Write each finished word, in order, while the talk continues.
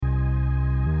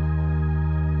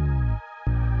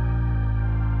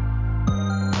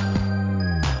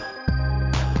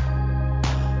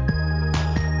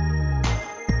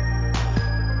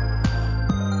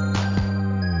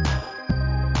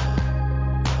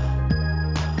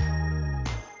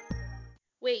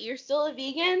wait, you're still a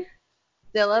vegan?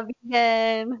 Still a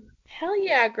vegan. Hell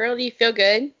yeah, girl. Do you feel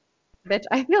good? Bitch,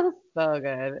 I feel so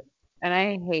good. And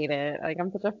I hate it. Like,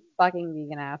 I'm such a fucking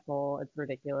vegan asshole. It's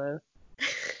ridiculous.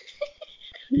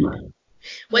 What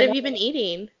But have you been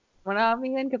eating? wanna know how I'm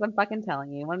vegan? Because I'm fucking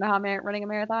telling you. Wanna know how I'm running a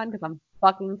marathon? Because I'm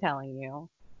fucking telling you.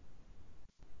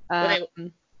 What Um,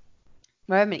 I,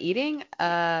 what I've been eating?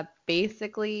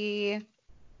 Basically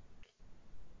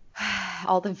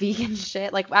all the vegan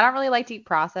shit. Like, I don't really like to eat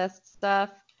processed stuff.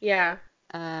 yeah.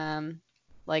 Um,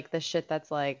 like the shit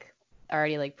that's like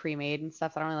already like pre-made and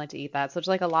stuff. I don't really like to eat that. So it's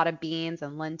like a lot of beans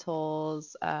and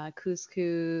lentils,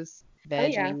 couscous, Hell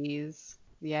yeah. veggies.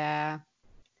 Yeah.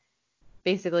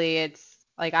 Basically, it's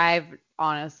like I've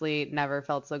honestly never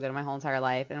felt so good in my whole entire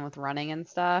life. And with running and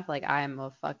stuff, like I'm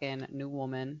a fucking new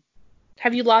woman.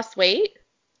 Have you lost weight?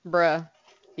 Bruh.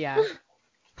 Yeah.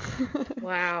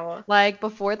 Wow. Like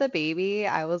before the baby,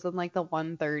 I was in like the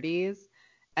 130s,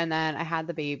 and then I had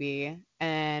the baby,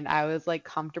 and I was like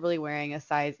comfortably wearing a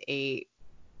size 8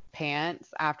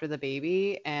 pants after the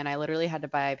baby, and I literally had to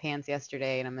buy pants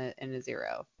yesterday, and I'm in a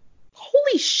 0.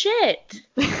 Holy shit.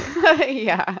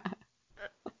 Yeah.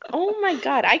 Oh my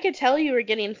God. I could tell you were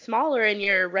getting smaller in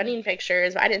your running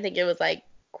pictures, but I didn't think it was like,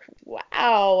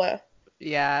 wow.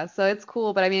 Yeah, so it's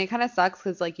cool, but I mean, it kind of sucks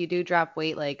because like you do drop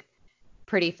weight like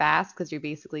pretty fast because you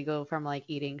basically go from like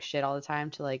eating shit all the time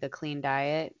to like a clean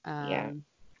diet. Yeah.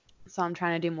 So I'm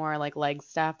trying to do more like leg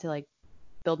stuff to like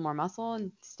build more muscle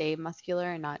and stay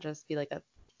muscular and not just be like a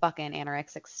fucking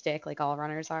anorexic stick like all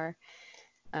runners are.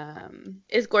 Um,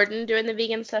 Is Gordon doing the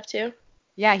vegan stuff too?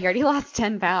 yeah, he already lost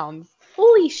 10 pounds.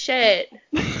 Holy shit.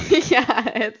 Yeah,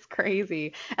 it's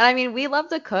crazy. And I mean, we love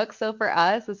to cook, so for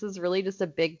us, this is really just a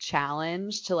big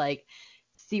challenge to like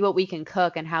see what we can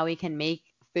cook and how we can make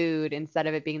food instead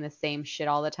of it being the same shit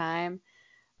all the time.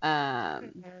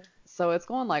 Um, so it's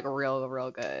going like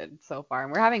real good so far,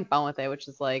 and we're having fun with it, which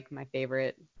is like my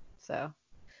favorite. So,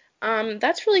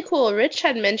 That's really cool. Rich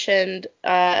had mentioned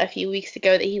a few weeks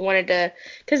ago that he wanted to,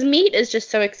 because meat is just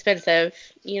so expensive,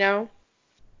 you know?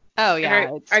 oh And our,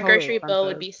 yeah, it's our totally grocery bill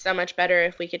would expensive. be so much better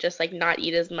if we could just like not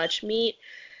eat as much meat.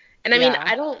 And I mean, Yeah,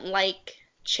 I don't like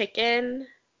chicken.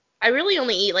 I really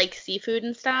only eat like seafood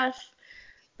and stuff.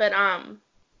 But I don't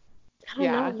know.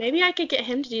 yeah. Maybe I could get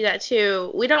him to do that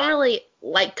too. We don't really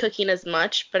like cooking as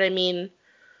much, but I mean,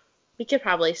 we could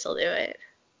probably still do it.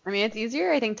 I mean, it's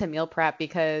easier, I think, to meal prep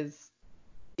because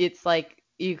it's like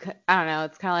I don't know,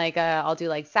 it's kind of like I'll do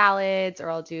like salads or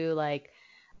I'll do like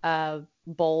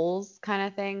bowls kind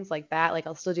of things like that. Like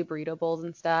I'll still do burrito bowls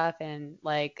and stuff. And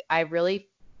like I really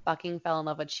fucking fell in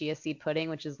love with chia seed pudding,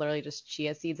 which is literally just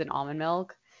chia seeds and almond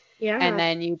milk. And Yeah.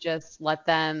 then you just let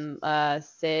them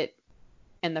sit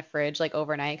in the fridge like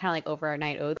overnight, kind of like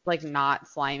overnight oats, like not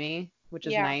slimy, which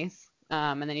is Yeah. nice.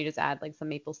 And then you just add like some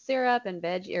maple syrup and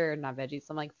veg or not veggies,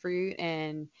 some like fruit,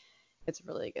 and it's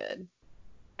really good.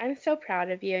 I'm so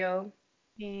proud of you.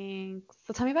 Thanks.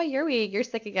 So tell me about your week. You're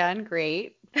sick again.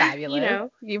 Great. You Fabulous.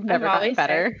 know, You've I'm never gotten always sick.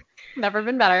 better. Never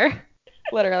been better.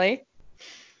 Literally.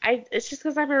 It's just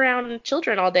because I'm around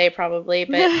children all day probably,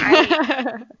 but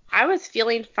I was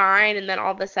feeling fine and then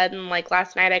all of a sudden like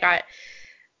last night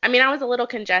I mean I was a little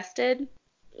congested,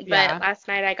 but Yeah. last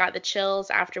night I got the chills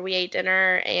after we ate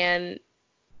dinner and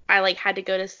I like had to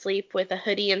go to sleep with a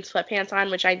hoodie and sweatpants on,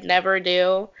 which I never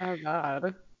do. Oh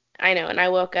God. I know, and I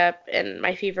woke up and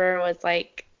my fever was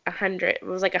like 100, it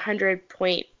was like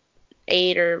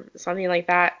 100.8 or something like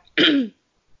that.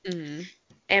 Mhm.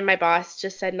 And my boss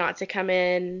just said not to come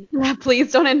in.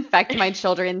 Please don't infect my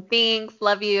children. Thanks.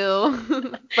 Love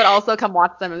you. But also come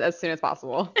watch them as soon as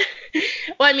possible.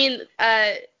 Well, I mean,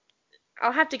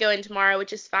 I'll have to go in tomorrow,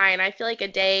 which is fine. I feel like a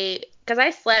day, because I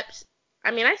slept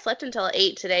until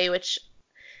 8 today, which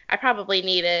I probably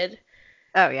needed.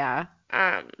 Oh yeah.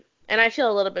 Um, and I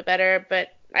feel a little bit better, but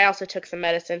I also took some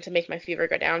medicine to make my fever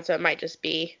go down, so it might just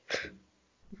be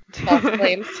false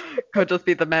claims. Could just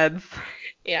be the meds.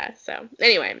 Yeah, so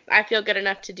anyway, I feel good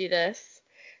enough to do this.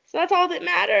 So that's all that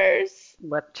matters.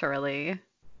 Literally.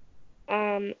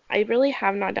 I really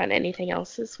have not done anything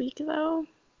else this week though.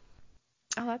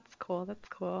 Oh, that's cool. That's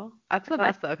cool. That's I the feel like,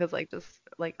 best though, because like just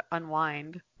like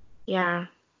unwind. yeah.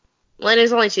 Well, it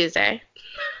is only Tuesday.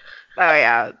 Oh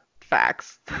yeah.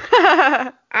 Facts.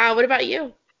 What about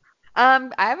you? I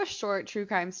have a short true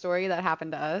crime story that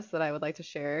happened to us that I would like to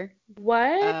share.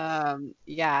 What?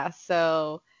 Yeah,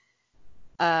 so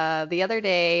the other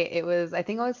day I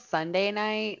think it was Sunday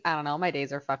night. I don't know, my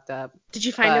days are fucked up, Did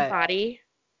you find a but body?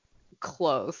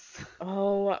 close.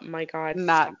 Oh my God,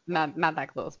 Not stop. not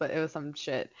that close, but it was some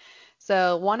shit.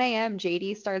 So 1 a.m.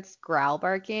 JD starts growl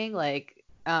barking like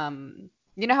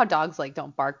You know how dogs like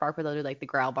don't bark, bark, but they'll do like the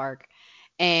growl bark.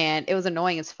 And it was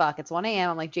annoying as fuck. It's 1 a.m.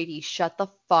 I'm like, JD, shut the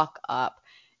fuck up.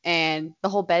 And the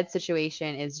whole bed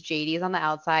situation is JD's on the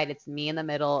outside, it's me in the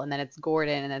middle, and then it's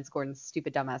Gordon, and then it's Gordon's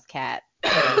stupid dumbass cat.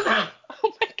 Oh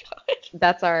my god.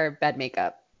 That's our bed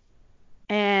makeup.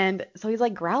 And so he's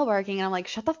like growl barking, and I'm like,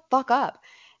 shut the fuck up.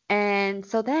 And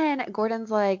so then Gordon's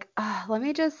like, let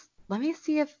me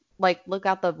see if, like, look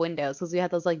out the windows, because we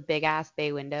had those like big ass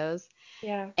bay windows.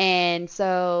 Yeah. And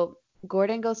so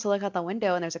Gordon goes to look out the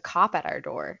window, and there's a cop at our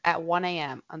door at 1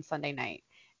 a.m. on Sunday night.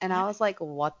 And I What? was like,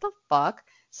 what the fuck?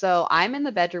 So I'm in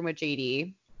the bedroom with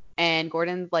JD, and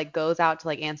Gordon like goes out to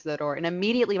like answer the door, and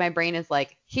immediately my brain is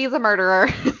like, he's a murderer.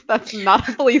 That's not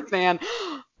a policeman.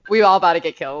 We all about to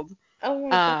get killed. Oh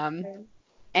my Um, god.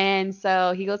 and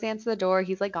so he goes to answer the door.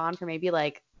 He's like gone for maybe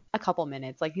like a couple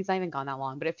minutes. Like he's not even gone that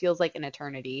long, but it feels like an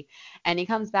eternity. And he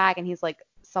comes back and he's like,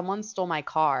 someone stole my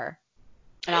car.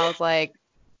 And I was like,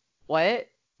 what?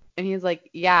 And he's like,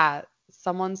 yeah,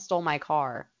 someone stole my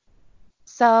car.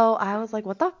 So I was like,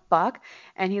 what the fuck?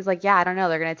 And he's like, yeah, I don't know.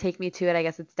 They're gonna take me to it. I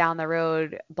guess it's down the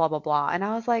road, blah blah blah. And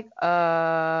I was like,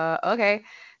 okay.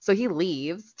 So he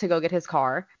leaves to go get his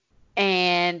car,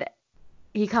 and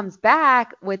he comes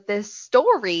back with this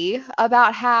story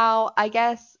about how, I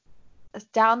guess,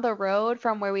 down the road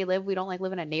from where we live, we don't like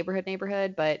live in a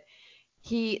neighborhood, but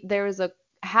there was a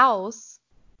house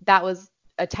that was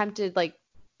attempted, like,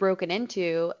 broken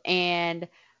into, and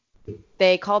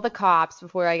they called the cops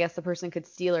before, I guess, the person could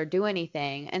steal or do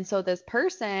anything. And so this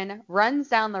person runs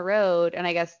down the road and,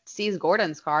 I guess, sees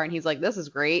Gordon's car, and he's like, this is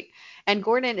great. And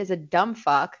Gordon is a dumb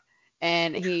fuck,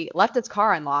 and he left his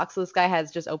car unlocked. So this guy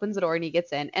just opens the door and he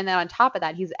gets in. And then on top of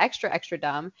that, he's extra, extra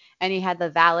dumb, and he had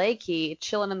the valet key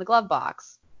chilling in the glove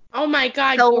box. Oh my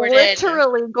god, So Gordon.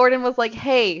 literally, Gordon was like,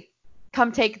 hey,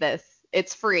 come take this.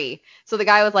 It's free. So the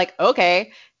guy was like,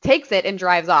 okay, takes it and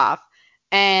drives off.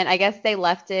 And I guess they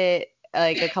left it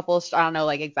like a couple, I don't know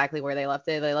like exactly where they left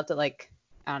it. They left it like,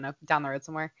 I don't know, down the road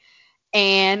somewhere.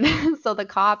 And so the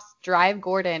cops drive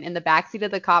Gordon in the backseat of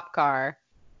the cop car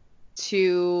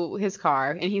to his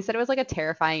car. And he said it was like a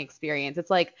terrifying experience. It's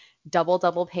like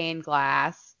double pane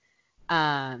glass.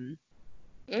 Mm.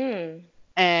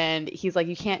 And he's like,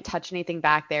 you can't touch anything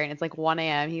back there. And it's like 1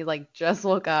 a.m. He like just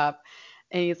woke up.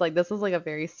 And he's like, this was like a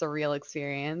very surreal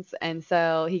experience. And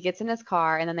so he gets in his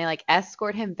car, and then they like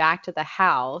escort him back to the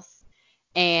house.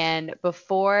 And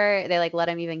before they like let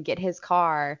him even get his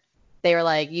car, they were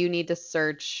like, you need to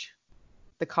search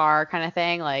the car kind of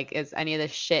thing. Like, is any of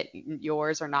this shit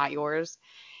yours or not yours?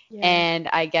 Yeah. And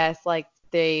I guess like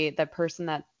the person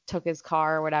that took his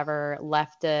car or whatever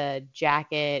left a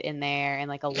jacket in there and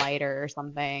like a lighter or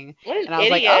something. What an And I was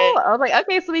like, idiot. oh, I was like,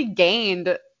 okay, so we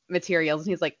gained materials.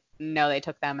 And he's like, no, they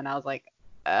took them. And I was like,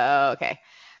 oh, okay.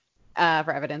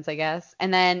 For evidence, I guess.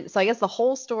 And then, so I guess the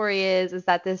whole story is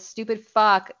that this stupid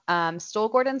fuck stole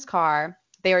Gordon's car.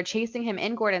 They were chasing him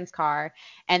in Gordon's car.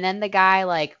 And then the guy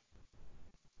like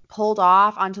pulled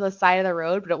off onto the side of the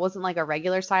road, but it wasn't like a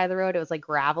regular side of the road. It was like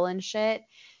gravel and shit.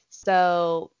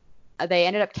 So they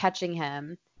ended up catching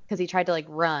him because he tried to like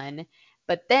run.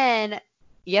 But then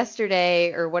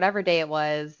yesterday or whatever day it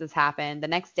was, this happened. The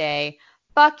next day,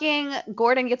 fucking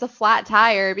Gordon gets a flat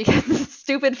tire because this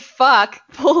stupid fuck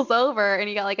pulls over and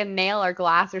he got like a nail or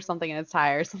glass or something in his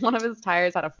tire. So one of his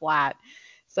tires had a flat.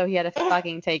 So he had to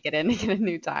fucking take it in to get a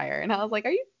new tire. And I was like,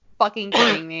 are you fucking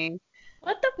kidding me?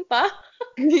 What the fuck?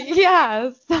 Yeah.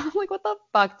 So I'm like, what the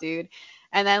fuck, dude?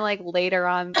 And then like later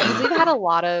on, because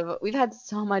we've had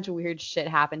so much weird shit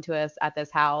happen to us at this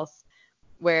house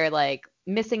where like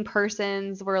missing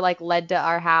persons were like led to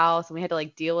our house and we had to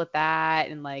like deal with that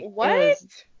and like What? it was,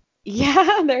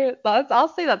 yeah, I'll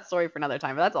say that story for another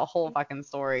time, but that's a whole fucking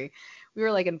story. We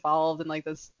were like involved in like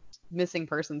this missing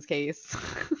persons case.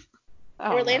 I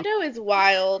don't know. Orlando is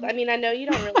wild. I mean, I know you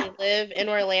don't really live in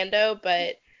Orlando,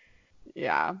 but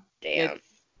Yeah. damn.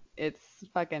 It's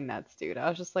fucking nuts, dude. I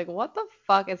was just like, what the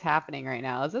fuck is happening right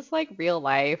now? Is this like real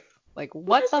life? Like,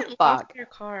 what the hasn't lost fuck? your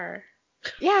car?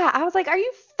 Yeah, I was like, are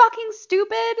you fucking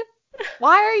stupid?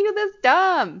 Why are you this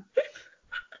dumb?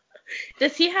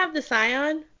 Does he have the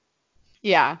Scion?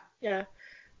 Yeah. Yeah.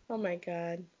 Oh my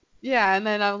god. Yeah, and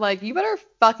then I was like, you better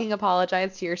fucking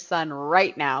apologize to your son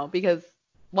right now because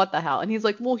what the hell? And he's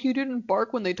like, well, he didn't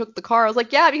bark when they took the car. I was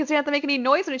like, yeah, because he didn't have to make any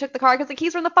noise when he took the car because the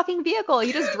keys were in the fucking vehicle.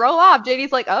 He just drove off.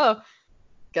 JD's like, oh,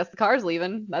 guess the car's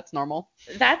leaving. That's normal.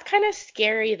 That's kind of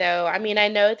scary though. I mean, I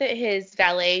know that his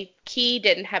valet key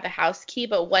didn't have a house key,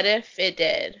 but what if it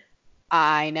did?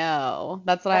 I know.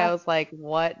 That's what I Oh, was like,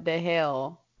 what the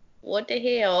hell? what the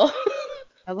hell?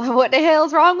 I was like, what the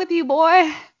hell's wrong with you, boy?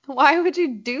 Why would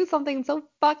you do something so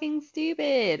fucking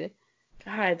stupid?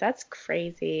 God, that's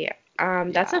crazy.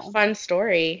 That's a Yeah. fun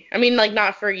story. I mean, like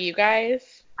not for you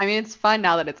guys. I mean, it's fun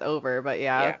now that it's over, but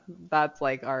yeah, Yeah. that's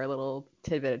like our little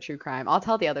tidbit of true crime. I'll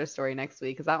tell the other story next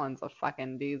week because that one's a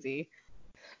fucking doozy.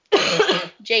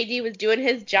 JD was doing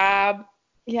his job.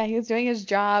 Yeah, he was doing his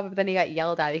job, but then he got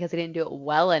yelled at because he didn't do it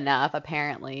well enough,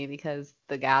 apparently, because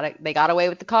they got away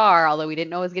with the car, although we didn't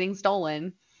know it was getting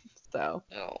stolen. So,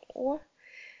 Oh.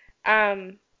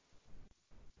 Um,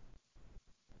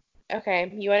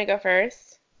 okay, you want to go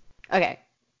first? okay,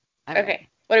 I'm Okay. ready.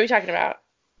 What are we talking about?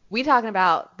 We talking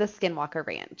about the Skinwalker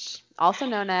Ranch, also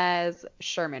known as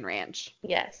Sherman Ranch.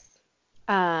 Yes.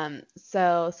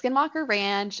 So Skinwalker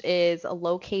Ranch is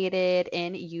located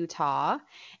in Utah,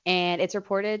 and it's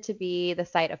reported to be the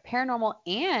site of paranormal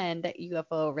and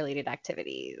UFO related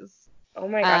activities. Oh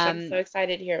my gosh, I'm so Um,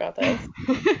 excited to hear about this.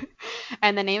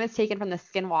 and the name is taken from the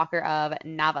Skinwalker of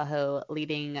Navajo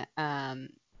leading.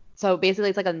 So basically,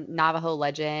 it's like a Navajo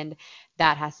legend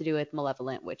that has to do with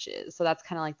malevolent witches. So that's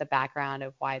kind of like the background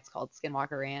of why it's called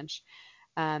Skinwalker Ranch.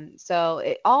 So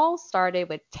it all started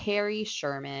with Terry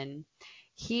Sherman.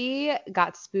 He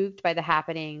got spooked by the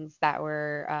happenings that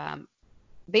were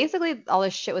basically all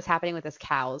this shit was happening with his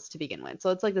cows to begin with. So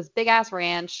it's like this big ass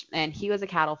ranch, and he was a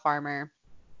cattle farmer.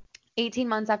 18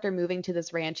 months after moving to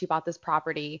this ranch, he bought this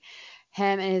property.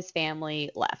 Him and his family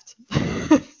left.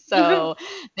 So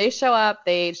they show up,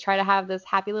 they try to have this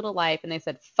happy little life, and they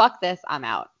said, fuck this, I'm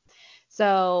out.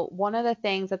 So one of the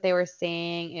things that they were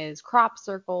seeing is crop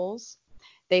circles.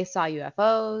 They saw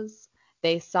UFOs.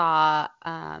 They saw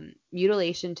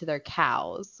mutilation to their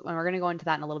cows. And we're going to go into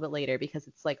that in a little bit later because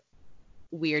it's like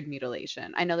weird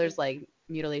mutilation. I know there's like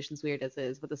mutilations weird as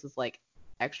is, but this is like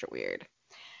extra weird.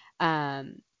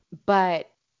 Um, but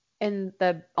in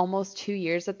the almost 2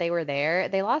 years that they were there,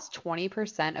 they lost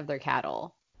 20% of their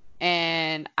cattle.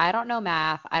 And I don't know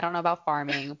math, I don't know about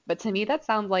farming, but to me that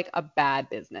sounds like a bad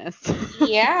business.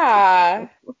 Yeah.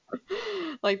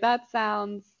 Like that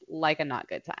sounds like a not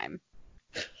good time.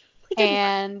 Like a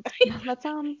And that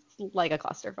sounds like a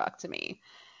clusterfuck to me.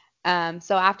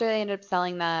 So after they ended up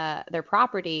selling their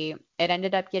property, it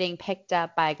ended up getting picked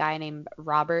up by a guy named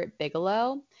Robert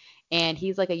Bigelow, and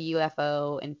he's like a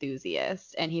UFO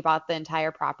enthusiast, and he bought the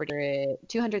entire property for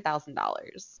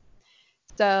 $200,000.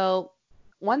 So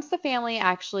once the family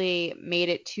actually made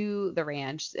it to the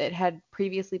ranch, it had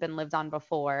previously been lived on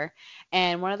before,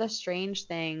 and one of the strange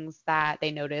things that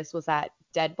they noticed was that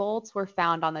deadbolts were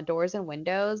found on the doors and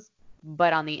windows,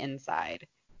 but on the inside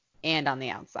and on the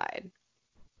outside.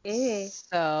 Mm.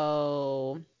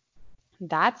 So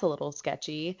that's a little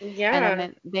sketchy. And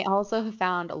then Yeah. they also have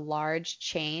found large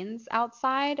chains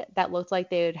outside that looked like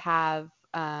they would have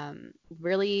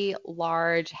really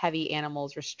large, heavy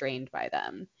animals restrained by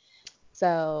them.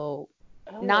 So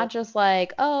Oh. not just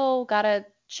like, oh, gotta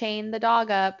chain the dog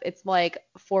up. It's like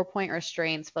 4-point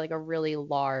restraints for like a really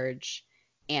large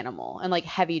animal and like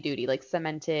heavy duty, like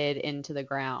cemented into the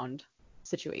ground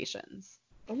situations.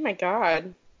 Oh my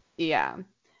God. Yeah.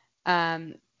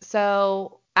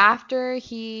 So after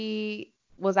he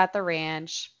was at the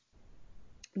ranch,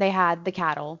 they had the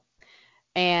cattle,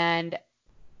 and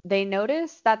they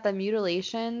noticed that the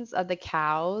mutilations of the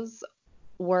cows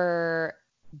were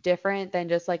different than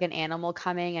just like an animal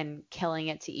coming and killing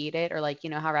it to eat it, or like, you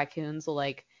know how raccoons will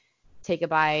like take a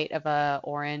bite of a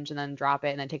orange and then drop it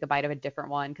and then take a bite of a different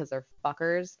one because they're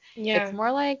fuckers. It's Yeah.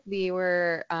 more like they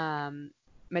were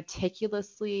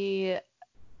meticulously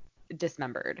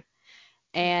dismembered.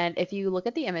 And if you look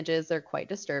at the images, they're quite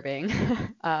disturbing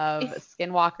of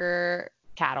skinwalker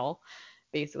cattle.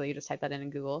 Basically, you just type that in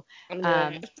Google. I'm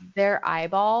doing it. Their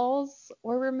eyeballs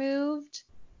were removed,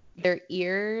 their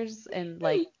ears and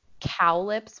like cow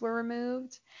lips were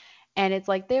removed. And it's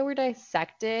like they were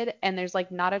dissected, and there's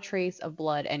like not a trace of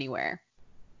blood anywhere.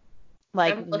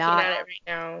 Like, I'm looking not, at it right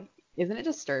now. isn't it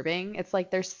disturbing? It's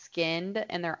like they're skinned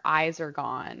and their eyes are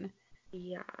gone.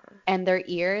 Yeah. And their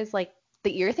ears, like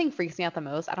the ear thing freaks me out the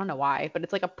most. I don't know why, but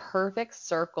it's like a perfect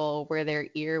circle where their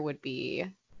ear would be,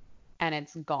 and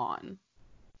it's gone.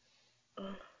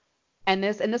 And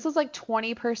this was like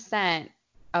 20%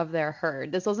 of their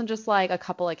herd. This wasn't just like a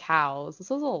couple of cows. This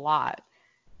was a lot.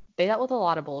 They dealt with a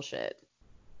lot of bullshit.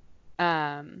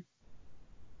 Um,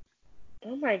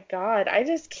 Oh my God. I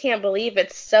just can't believe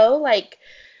it's so like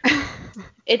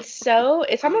it's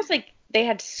almost like they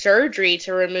had surgery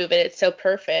to remove it. It's so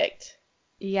perfect.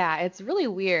 yeah, it's really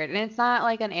weird. And it's not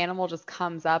like an animal just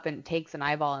comes up and takes an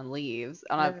eyeball and leaves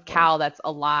on a No. cow that's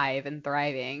alive and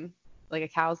thriving. Like a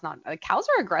cow's not, cows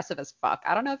are aggressive as fuck.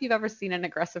 I don't know if you've ever seen an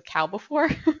aggressive cow before,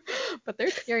 but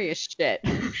they're scary as shit.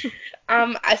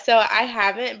 So I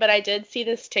haven't, but I did see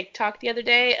this TikTok the other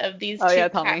day of these Oh two yeah,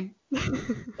 tell me.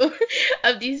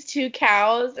 of these two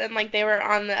cows, and like they were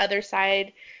on the other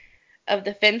side of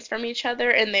the fence from each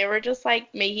other, and they were just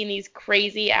like making these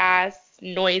crazy ass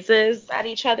noises at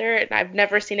each other, and I've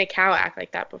never seen a cow act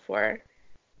like that before.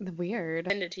 Weird.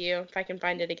 Send it to you if I can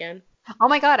find it again. Oh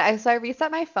my God, I reset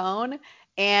my phone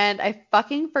and I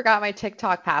fucking forgot my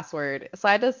TikTok password. So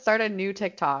I had to start a new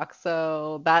TikTok.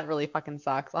 So that really fucking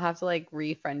sucks. I'll have to like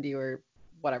refriend you or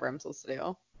whatever I'm supposed to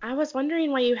do. I was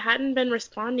wondering why you hadn't been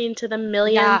responding to the Yeah,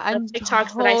 millions of I'm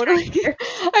TikToks that I sent totally you.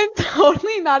 I'm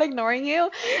totally not ignoring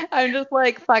you. I'm just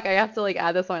like, fuck, I have to like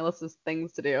add this on my list of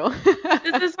things to do.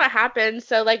 This is what happened.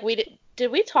 So like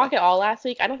did we talk at all last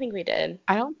week? I don't think we did.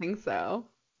 I don't think so.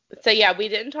 So yeah, we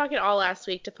didn't talk at all last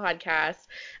week to podcast.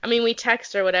 I mean, we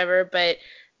text or whatever, but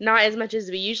not as much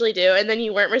as we usually do. And then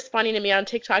you weren't responding to me on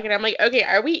TikTok, and I'm like, okay,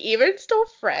 are we even still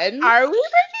friends? Are we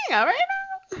breaking up right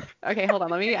now? Okay, hold on.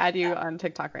 Let me add you on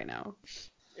TikTok right now.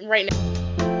 Right now.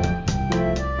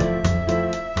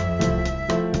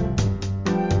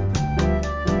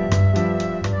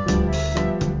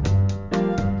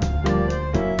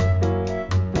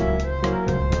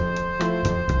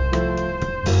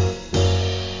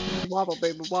 Wobble,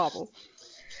 baby, wobble.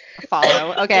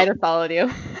 Follow. Okay, I just followed you.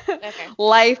 Okay.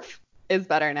 Life is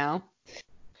better now.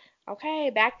 Okay,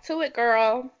 back to it,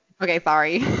 girl. Okay,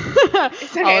 sorry.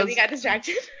 It's okay, we got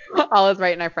distracted. I was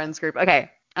right in our friends group. Okay.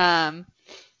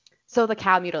 So the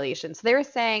cow mutilation. So they were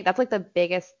saying that's like the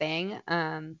biggest thing.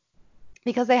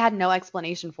 Because they had no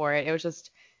explanation for it. It was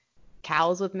just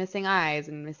cows with missing eyes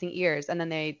and missing ears, and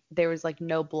then there was like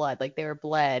no blood. Like they were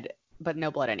bled, but no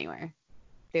blood anywhere.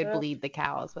 They would Ugh. bleed the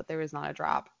cows, but there was not a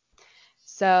drop.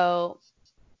 So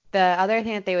the other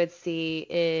thing that they would see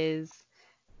is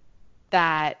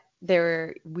that there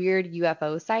were weird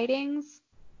UFO sightings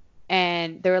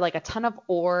and there were like a ton of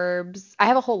orbs. I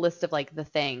have a whole list of like the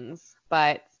things,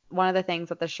 but one of the things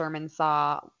that the Sherman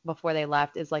saw before they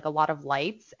left is like a lot of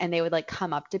lights and they would like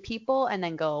come up to people and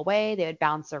then go away. They would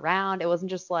bounce around. It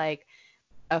wasn't just like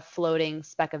a floating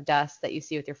speck of dust that you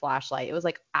see with your flashlight. It was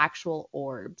like actual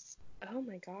orbs. Oh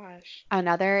my gosh.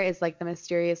 Another is like the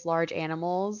mysterious large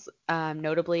animals,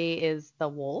 notably is the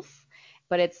wolf,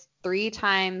 but it's 3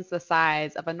 times the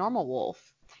size of a normal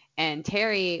wolf. And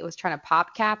Terry was trying to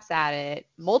pop caps at it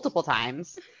multiple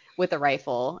times with a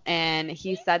rifle, and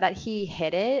he said that he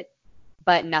hit it,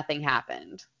 but nothing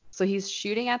happened. So he's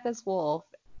shooting at this wolf,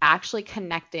 actually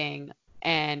connecting,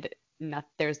 and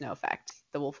there's no effect.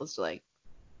 The wolf was like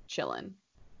chilling.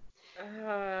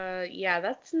 Yeah,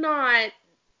 that's not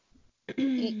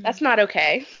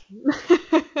okay.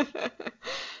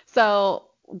 So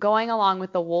going along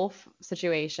with the wolf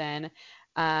situation,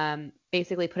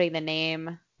 basically putting the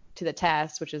name to the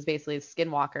test, which is basically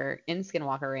Skinwalker in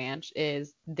Skinwalker Ranch,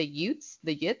 is the Utes,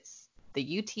 the Utes.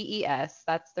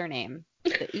 That's their name.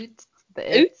 The Utes,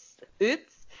 the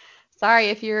Utes. Sorry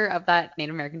if you're of that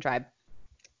Native American tribe,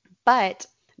 but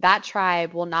that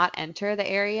tribe will not enter the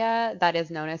area that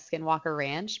is known as Skinwalker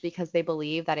Ranch because they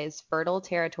believe that is fertile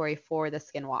territory for the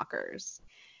Skinwalkers.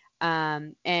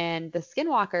 And the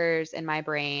Skinwalkers in my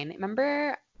brain,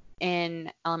 remember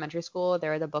in elementary school,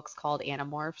 there were the books called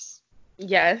Animorphs?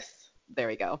 Yes. There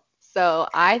we go. So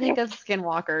I think of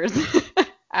Skinwalkers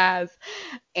as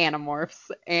Animorphs.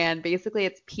 And basically,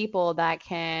 it's people that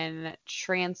can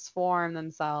transform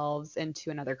themselves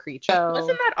into another creature.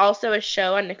 Wasn't that also a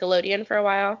show on Nickelodeon for a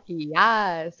while?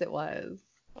 Yes, it was.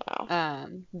 Wow.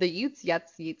 The Utes,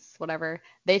 whatever,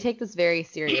 they take this very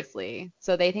seriously.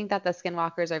 So they think that the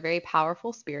Skinwalkers are very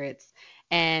powerful spirits,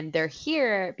 and they're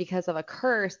here because of a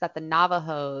curse that the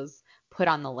Navajos put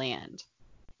on the land.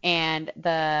 And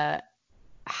the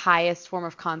highest form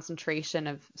of concentration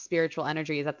of spiritual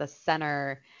energy is at the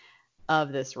center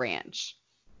of this ranch.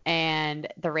 And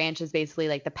the ranch is basically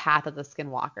like the path of the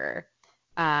Skinwalker.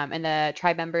 And the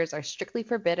tribe members are strictly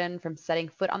forbidden from setting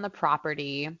foot on the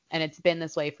property, and it's been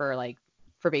this way for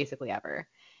basically ever.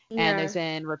 And Yeah. there's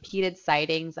been repeated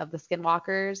sightings of the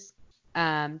Skinwalkers.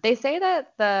 They say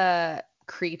that the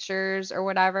creatures or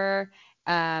whatever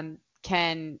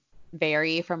can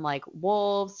vary from like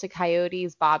wolves to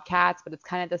coyotes, bobcats, but it's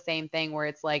kind of the same thing where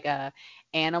it's like a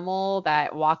animal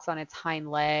that walks on its hind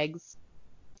legs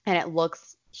and it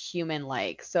looks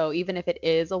human-like. So even if it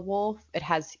is a wolf, it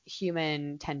has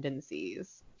human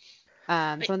tendencies.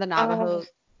 Some of the Navajo.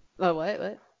 Oh,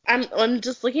 what? I'm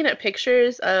just looking at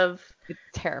pictures of It's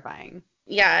terrifying.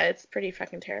 Yeah, it's pretty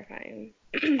fucking terrifying.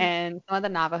 And some of the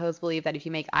Navajos believe that if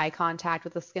you make eye contact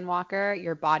with a skinwalker,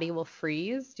 your body will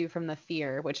freeze due from the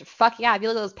fear, which fuck yeah, if you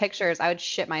look at those pictures, I would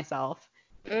shit myself.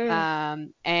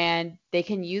 Mm. And they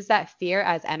can use that fear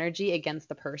as energy against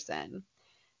the person.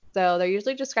 So they're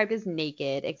usually described as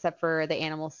naked, except for the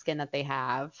animal skin that they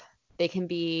have. They can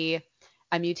be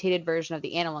a mutated version of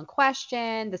the animal in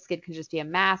question. The skin can just be a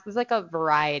mask. There's like a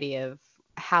variety of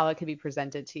how it could be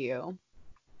presented to you.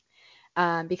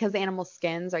 Because the animal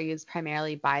skins are used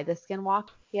primarily by the skinwalker,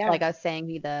 Yeah. like I was saying,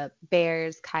 be the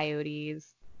bears,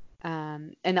 coyotes.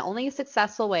 And the only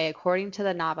successful way, according to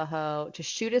the Navajo, to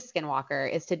shoot a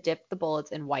skinwalker is to dip the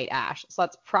bullets in white ash. So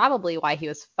that's probably why he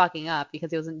was fucking up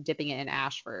because he wasn't dipping it in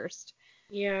ash first.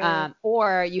 Yeah.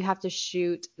 Or you have to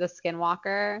shoot the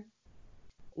skinwalker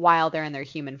while they're in their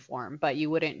human form, but you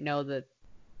wouldn't know that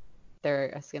they're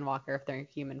a skinwalker if they're in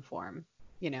human form,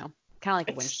 you know, kind of like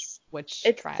a It's witch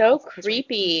it's so trial situation.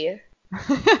 creepy.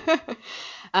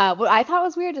 What I thought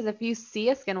was weird is if you see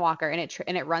a skinwalker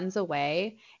and it runs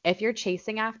away, if you're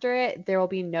chasing after it, there will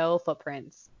be no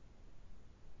footprints.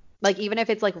 Like even if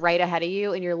it's like right ahead of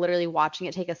you and you're literally watching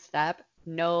it take a step,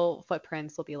 no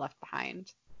footprints will be left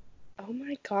behind. Oh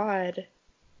my God.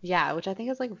 Yeah, which I think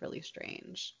is like really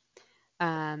strange.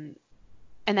 Um,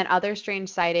 and then other strange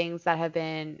sightings that have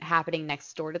been happening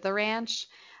next door to the ranch,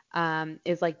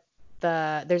 is like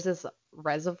there's this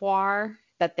reservoir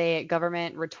that the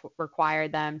government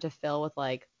required them to fill with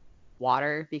like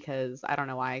water because I don't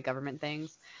know why government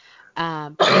things.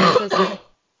 But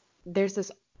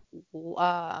there's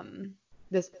um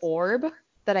this orb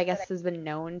that I guess has been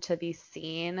known to be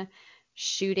seen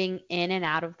shooting in and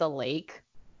out of the lake.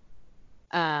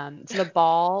 So the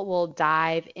ball will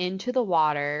dive into the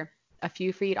water a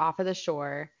few feet off of the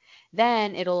shore.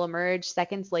 Then it'll emerge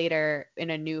seconds later in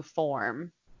a new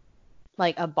form,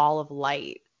 like a ball of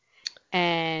light.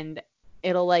 And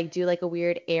it'll like do like a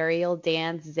weird aerial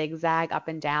dance zigzag up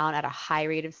and down at a high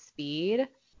rate of speed.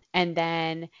 And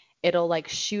then it'll like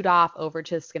shoot off over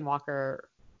to Skinwalker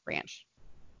Ranch.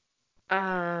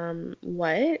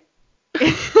 What?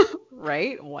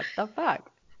 Right? What the fuck?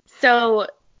 So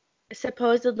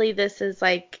supposedly this is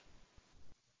like,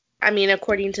 I mean,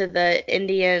 according to the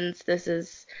Indians, this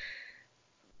is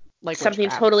Like something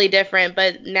witchcraft. totally different,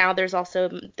 but now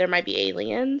there might be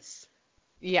aliens.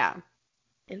 Yeah.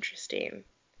 Interesting.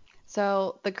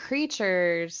 So the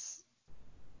creatures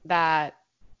that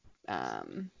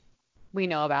um, we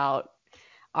know about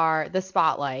are the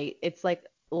spotlight. It's like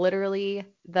literally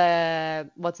the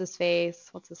what's his face?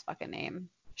 What's his fucking name?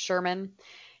 Sherman.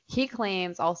 He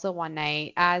claims also one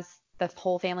night as the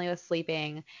whole family was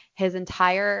sleeping, his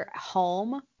entire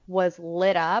home was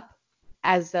lit up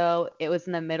as though it was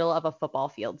in the middle of a football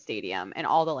field stadium and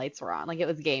all the lights were on. Like it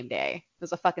was game day. It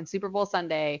was a fucking Super Bowl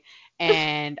Sunday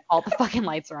and all the fucking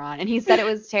lights were on. And he said it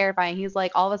was terrifying. He's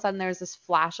like, all of a sudden there was this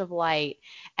flash of light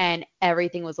and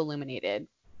everything was illuminated.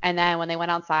 And then when they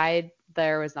went outside,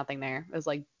 there was nothing there. It was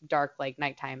like dark, like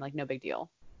nighttime, like no big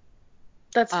deal.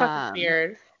 That's fucking Um,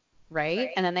 weird. right?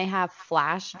 And then they have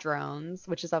flash drones,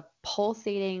 which is a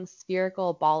pulsating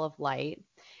spherical ball of light.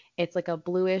 It's like a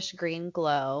bluish green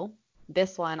glow.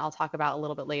 This one I'll talk about a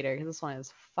little bit later because this one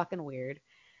is fucking weird.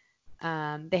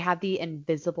 They have the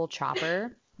invisible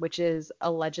chopper, which is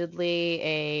allegedly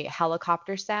a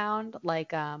helicopter sound,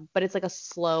 like but it's like a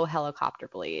slow helicopter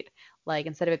blade. Like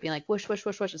instead of it being like whoosh whoosh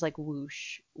whoosh whoosh, it's like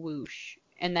whoosh whoosh.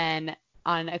 And then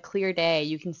on a clear day,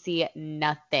 you can see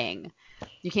nothing.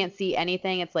 You can't see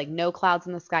anything. It's like no clouds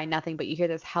in the sky, nothing, but you hear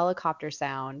this helicopter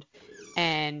sound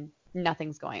and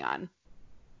nothing's going on.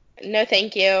 No,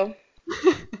 thank you.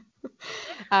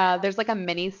 There's like a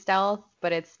mini stealth,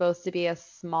 but it's supposed to be a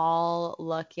small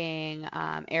looking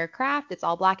aircraft. It's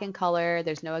all black in color.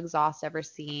 There's no exhaust ever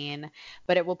seen,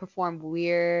 but it will perform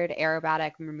weird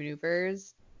aerobatic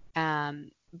maneuvers.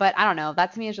 But I don't know.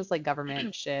 That to me is just like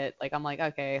government shit. Like I'm like,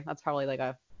 okay, that's probably like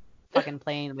a fucking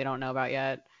plane we don't know about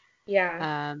yet.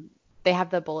 Yeah. Um, they have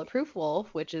the bulletproof wolf,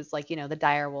 which is like, the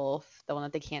dire wolf, the one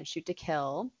that they can't shoot to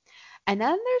kill. And then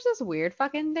there's this weird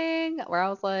fucking thing where I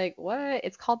was like, what?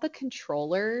 It's called the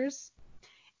controllers.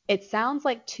 It sounds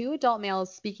like two adult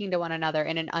males speaking to one another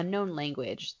in an unknown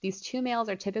language. These two males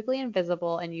are typically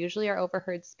invisible and usually are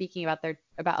overheard speaking about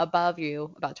above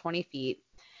you, about 20 feet.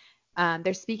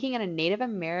 They're speaking in a Native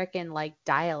American like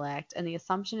dialect, and the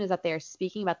assumption is that they are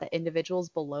speaking about the individuals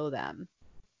below them.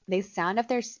 They sound if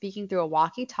they're speaking through a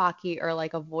walkie-talkie or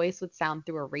like a voice would sound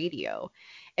through a radio.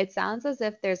 It sounds as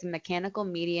if there's a mechanical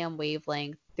medium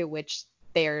wavelength through which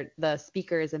the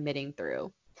speaker is emitting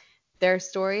through. There are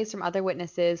stories from other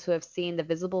witnesses who have seen the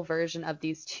visible version of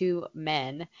these two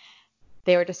men.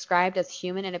 They were described as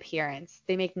human in appearance.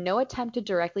 They make no attempt to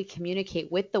directly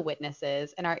communicate with the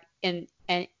witnesses and are and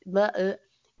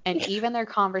even their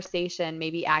conversation may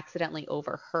be accidentally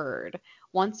overheard.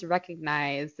 Once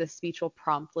recognized, the speech will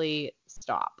promptly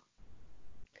stop.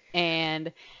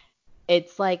 And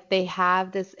it's like they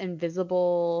have this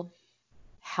invisible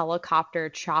helicopter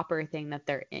chopper thing that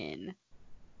they're in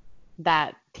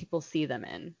that people see them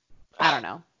in. I don't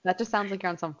know. That just sounds like you're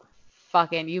on some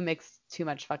fucking, you mix too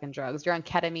much fucking drugs. You're on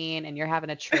ketamine and you're having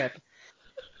a trip.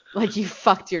 Like you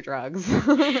fucked your drugs.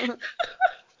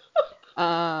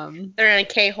 They're in a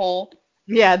K-hole.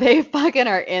 Yeah, they fucking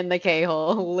are in the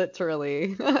K-hole,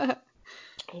 literally.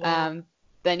 Wow.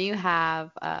 Then you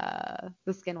have the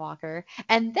Skinwalker.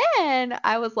 And then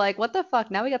I was like, what the fuck?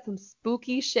 Now we got some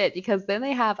spooky shit because then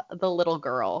they have the little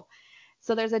girl.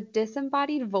 So there's a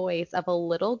disembodied voice of a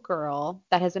little girl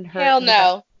that has been heard Hell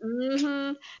no.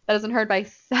 that has been heard by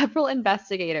several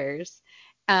investigators.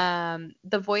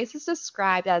 The voice is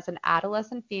described as an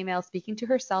adolescent female speaking to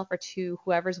herself or to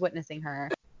whoever's witnessing her.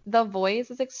 The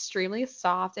voice is extremely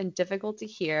soft and difficult to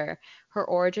hear. Her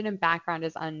origin and background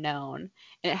is unknown,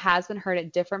 and it has been heard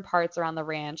at different parts around the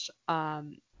ranch,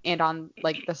 and on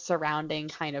like the surrounding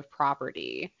kind of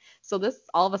property. So this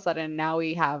all of a sudden now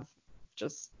we have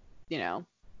just, you know,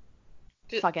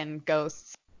 fucking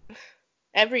ghosts.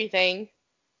 Everything.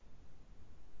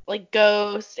 Like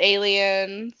ghosts,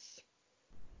 aliens.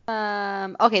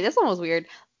 Okay, this one was weird.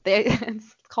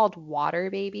 It's called water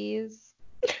babies.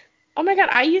 Oh my god,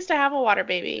 I used to have a water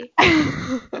baby.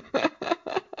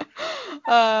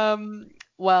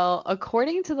 Well,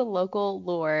 according to the local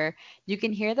lore, you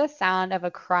can hear the sound of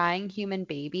a crying human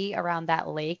baby around that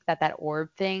lake that orb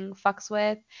thing fucks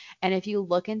with. And if you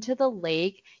look into the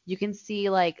lake, you can see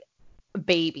like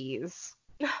babies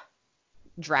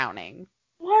drowning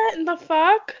What in the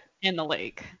fuck? in the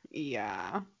lake.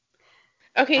 Yeah.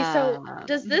 Okay, so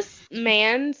does Um, this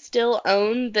man still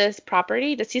own this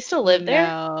property? Does he still live there?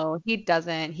 No, he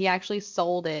doesn't. He actually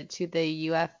sold it to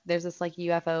the There's this like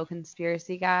UFO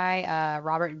conspiracy guy,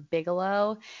 Robert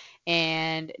Bigelow,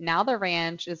 and now the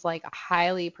ranch is like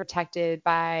highly protected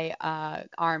by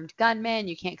armed gunmen.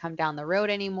 You can't come down the road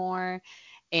anymore.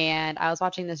 And I was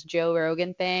watching this Joe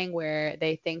Rogan thing where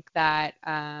they think that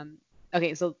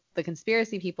okay, so the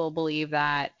conspiracy people believe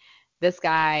that this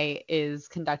guy is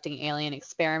conducting alien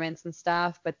experiments and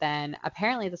stuff, but then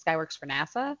apparently this guy works for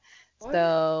NASA. What?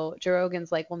 So Joe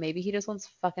Rogan's like, well, maybe he just wants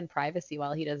fucking privacy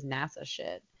while he does NASA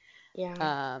shit. Yeah.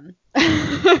 Um,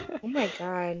 Oh my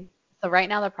god. so right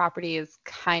now the property is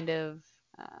kind of,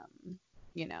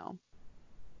 you know,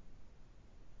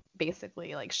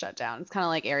 basically like shut down. It's kind of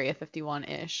like Area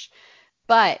 51-ish.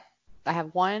 But I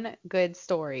have one good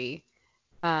story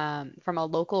from a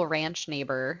local ranch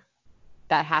neighbor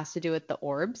that has to do with the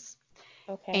orbs.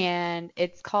 Okay. And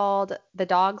it's called The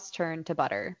Dog's Turn to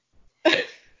Butter,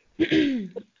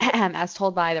 as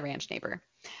told by the ranch neighbor.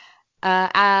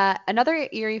 Another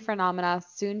eerie phenomena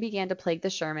soon began to plague the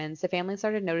Shermans. The family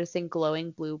started noticing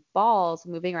glowing blue balls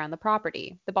moving around the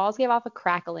property. The balls gave off a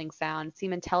crackling sound,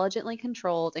 seemed intelligently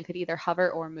controlled, and could either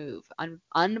hover or move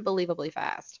unbelievably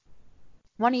fast.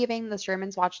 One evening, the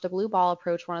Shermans watched a blue ball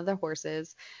approach one of their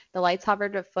horses. The lights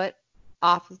hovered a foot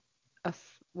off,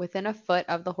 within a foot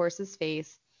of the horse's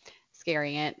face,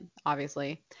 scaring it,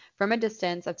 obviously. From a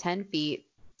distance of 10 feet,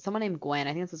 someone named Gwen,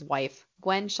 I think it's his wife,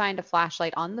 Gwen shined a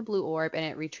flashlight on the blue orb and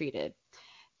it retreated.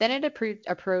 Then it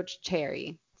approached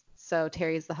Terry. So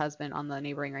Terry's the husband on the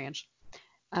neighboring ranch.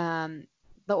 The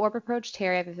orb approached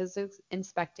Terry as if he was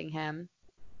inspecting him.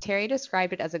 Terry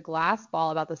described it as a glass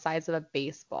ball about the size of a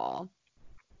baseball.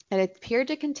 It appeared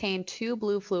to contain two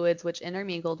blue fluids which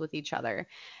intermingled with each other.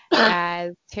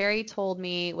 As Terry told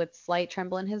me with slight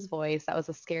tremble in his voice, that was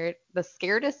the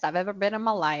scaredest I've ever been in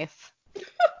my life.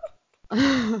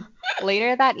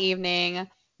 Later that evening,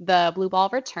 the blue ball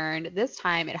returned. This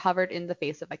time it hovered in the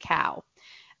face of a cow.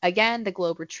 Again, the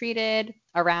globe retreated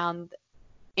around,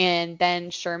 and then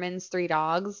Sherman's three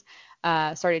dogs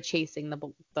started chasing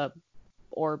the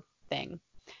orb thing.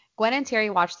 Gwen and Terry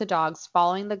watched the dogs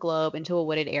following the globe into a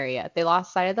wooded area. They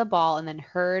lost sight of the ball and then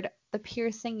heard the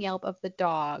piercing yelp of the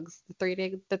dogs.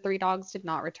 The three dogs did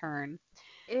not return.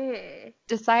 Mm.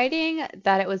 Deciding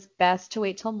that it was best to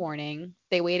wait till morning,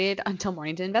 they waited until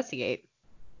morning to investigate.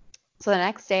 So the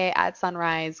next day at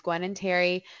sunrise, Gwen and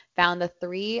Terry found the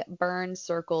three burned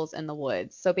circles in the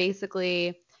woods. So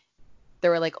basically,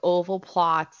 there were like oval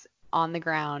plots on the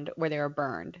ground where they were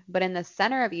burned. But in the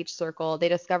center of each circle, they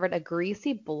discovered a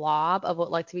greasy blob of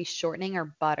what looked to be shortening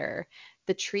or butter.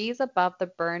 The trees above the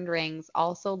burned rings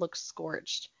also looked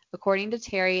scorched. According to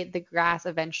Terry, the grass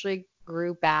eventually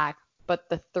grew back, but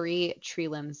the 3 tree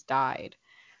limbs died.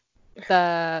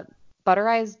 The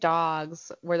butterized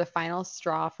dogs were the final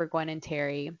straw for Gwen and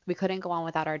Terry. We couldn't go on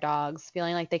without our dogs.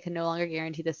 Feeling like they could no longer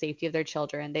guarantee the safety of their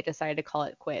children, they decided to call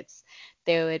it quits.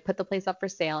 They would put the place up for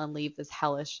sale and leave this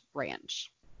hellish ranch.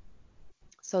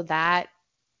 So that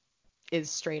is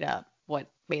straight up what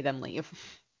made them leave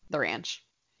the ranch,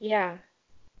 Yeah.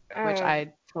 which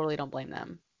I totally don't blame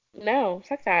them. No,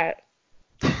 fuck that.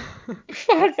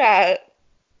 Fuck that.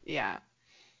 Yeah.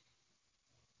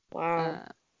 Wow.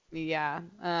 Yeah.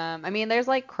 I mean, there's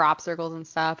like crop circles and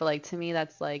stuff, but like to me,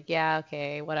 that's like, yeah,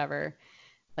 okay, whatever.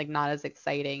 Like not as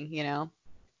exciting, you know?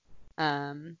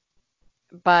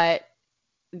 But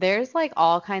there's like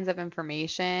all kinds of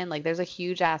information. Like there's a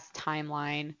huge ass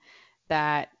timeline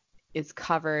that is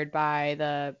covered by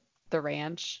the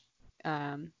ranch.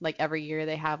 Like every year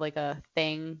they have like a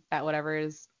thing that whatever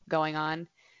is going on.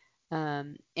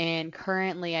 And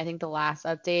currently, I think the last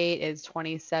update is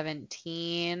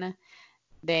 2017.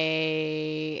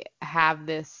 They have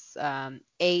this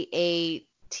AATIP,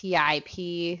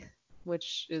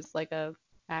 which is like a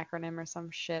acronym or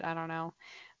some shit. I don't know.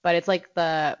 But it's like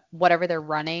the whatever they're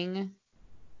running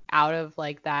out of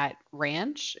like that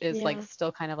ranch is like Yeah.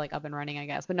 still kind of like up and running, I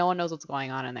guess. But no one knows what's going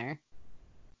on in there.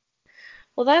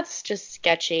 Well, that's just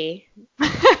sketchy.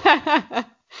 I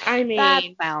That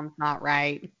mean, sounds not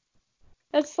right.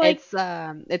 that's like It's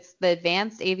the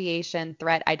Advanced Aviation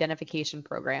Threat Identification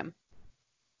Program.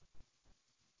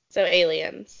 so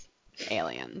aliens.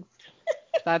 Aliens.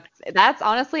 That's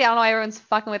honestly, I don't know why everyone's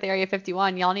fucking with Area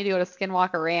 51. Y'all need to go to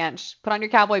Skinwalker Ranch. Put on your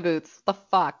cowboy boots. The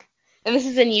fuck? And this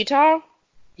is in Utah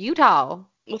Utah.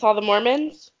 with all the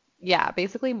Mormons. Yeah,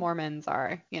 basically Mormons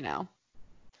are,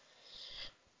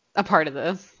 a part of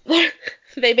this.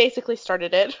 They basically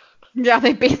started it. Yeah,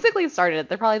 they basically started it.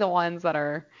 They're probably the ones that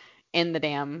are in the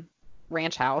damn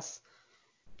ranch house.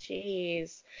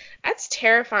 Jeez. That's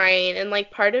terrifying. And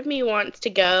like part of me wants to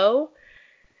go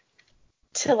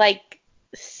to like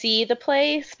see the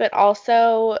place, but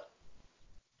also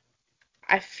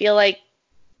I feel like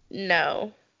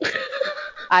no.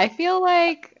 I feel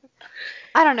like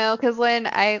I don't know, because when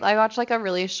I watched like a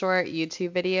really short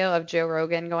YouTube video of Joe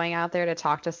Rogan going out there to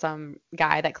talk to some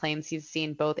guy that claims he's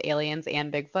seen both aliens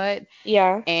and Bigfoot,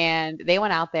 Yeah. and they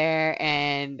went out there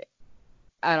and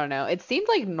I don't know, it seemed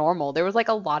like normal. There was like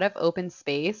a lot of open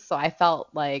space, so I felt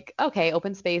like, okay,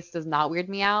 open space does not weird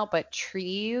me out, but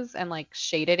trees and like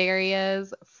shaded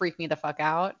areas freak me the fuck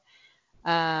out.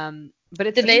 But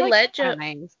it Did seemed they like let kind Joe of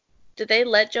nice. did they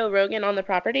let Joe Rogan on the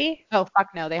property? Oh, fuck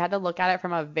no. They had to look at it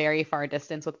from a very far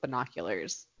distance with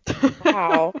binoculars.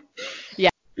 Wow. Yeah.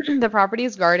 The property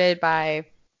is guarded by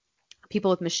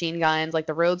people with machine guns. Like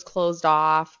the road's closed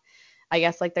off. I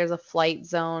guess like there's a flight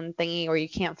zone thingy where you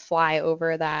can't fly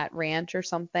over that ranch or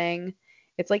something.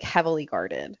 It's like heavily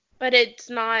guarded. But it's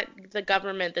not the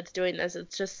government that's doing this.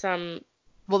 It's just some.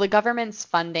 Well, the government's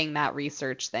funding that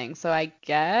research thing, so I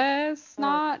guess Oh,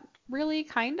 not really,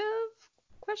 kind of?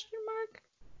 Question mark?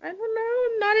 I don't know.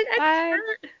 I'm not an I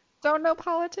expert. don't know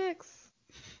politics.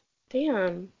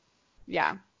 Damn.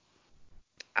 Yeah.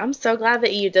 I'm so glad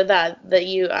that you did that, that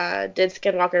you did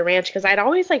Skinwalker Ranch, because I'd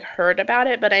always like heard about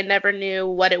it, but I never knew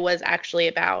what it was actually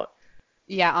about.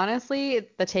 Yeah, honestly,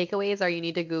 the takeaways are you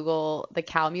need to Google the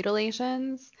cow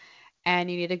mutilations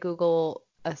and you need to Google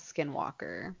a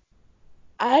skinwalker.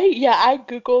 I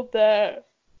googled the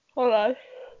hold on.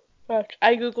 Fuck.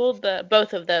 I googled the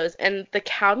both of those, and the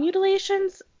cow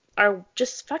mutilations are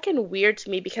just fucking weird to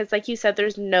me because like you said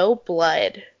there's no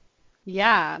blood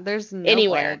Yeah, there's no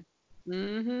anywhere. blood.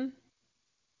 Mm-hmm.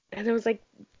 And it was like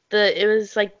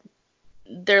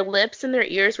their lips and their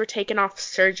ears were taken off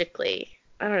surgically.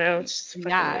 I don't know, it's just fucking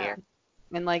Yeah. weird.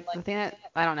 And like the thing that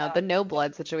I don't know, the no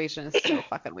blood situation is so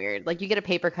fucking weird. Like you get a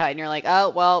paper cut and you're like, oh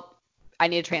well, I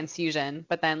need a transfusion.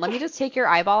 But then let me just take your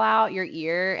eyeball out, your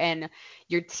ear, and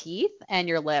your teeth and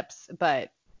your lips,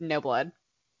 but no blood.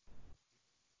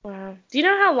 Wow. Do you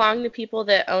know how long the people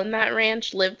that own that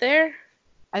ranch lived there?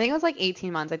 I think it was like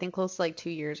 18 months. I think close to like 2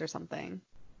 years or something.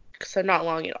 So not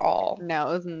long at all. No,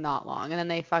 it was not long. And then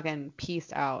they fucking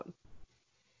pieced out.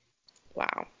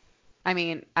 Wow. I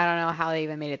mean, I don't know how they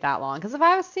even made it that long. Because if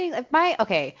I was seeing, if my,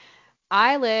 okay,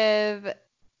 I live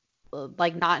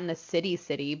like not in a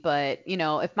city, but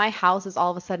if my house is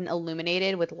all of a sudden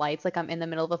illuminated with lights like I'm in the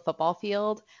middle of a football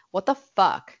field, what the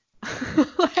fuck?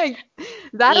 Like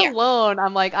that Yeah. alone,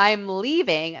 I'm like, I'm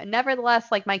leaving.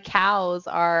 Nevertheless, like my cows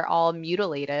are all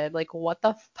mutilated. Like what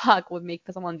the fuck would make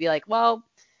someone be like, well,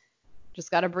 Just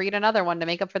got to breed another one to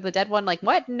make up for the dead one. Like,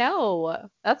 what? No.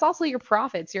 That's also your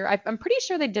profits. I'm pretty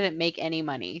sure they didn't make any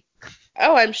money.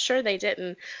 Oh, I'm sure they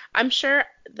didn't. I'm sure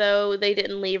though they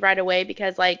didn't leave right away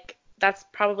because like that's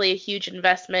probably a huge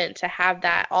investment to have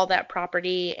that all that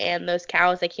property and those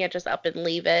cows. They can't just up and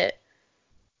leave it.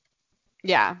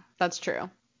 Yeah, that's true.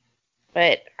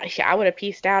 But yeah, I would have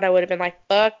pieced out. I would have been like,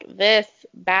 fuck this,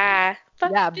 bye.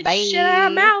 Fuck Yeah, this shit,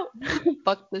 I'm bye. out.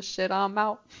 Fuck this shit, I'm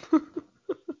out.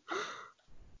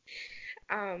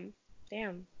 Um,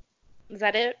 damn. Is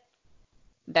that it?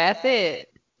 That's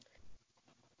it.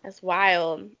 That's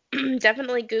wild.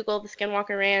 Definitely Google the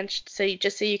Skinwalker Ranch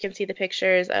just so you can see the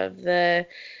pictures of the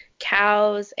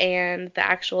cows and the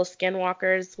actual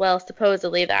skinwalkers. Well,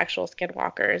 supposedly the actual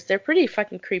skinwalkers. They're pretty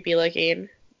fucking creepy looking.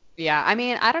 Yeah, I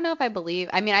mean, I don't know if I believe.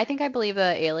 I mean, I think I believe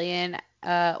the alien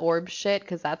orb shit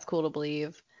because that's cool to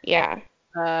believe. Yeah.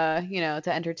 To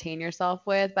entertain yourself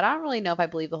with, but I don't really know if I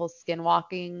believe the whole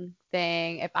skinwalking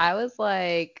thing. If I was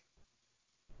like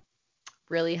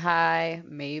really high,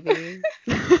 maybe.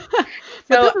 But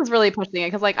So this is really pushing it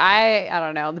because like I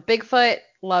don't know. The Bigfoot,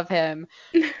 love him.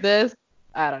 This,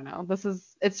 I don't know.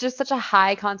 It's just such a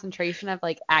high concentration of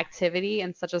like activity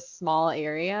in such a small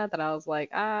area that I was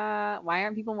like, why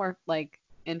aren't people more like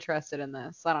interested in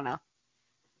this? I don't know.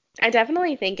 I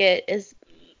definitely think it is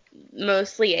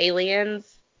mostly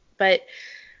aliens, but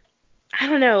I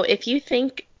don't know. If you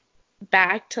think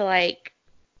back to like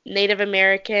Native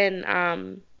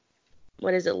American,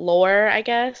 what is it, lore, I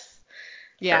guess,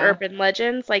 or Yeah. urban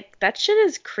legends, like that shit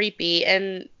is creepy,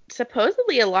 and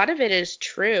supposedly a lot of it is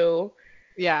true.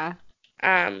 Yeah.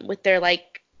 With their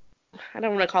like, I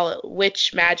don't want to call it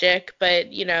witch magic, but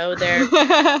their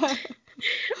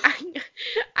I,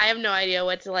 I have no idea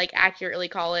what to like accurately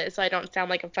call it, so I don't sound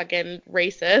like a fucking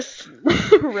racist.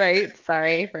 Right.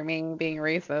 Sorry for me being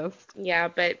racist. Yeah,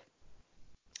 but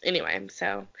anyway,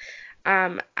 so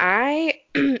I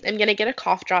am gonna get a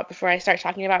cough drop before I start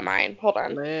talking about mine. Hold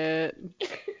on. Lit.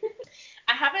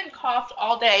 I haven't coughed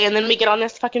all day, and then we get on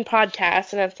this fucking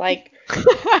podcast, and it's like,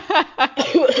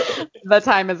 The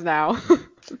time is now.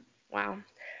 wow.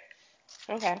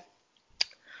 Okay.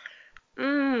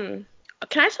 Mm.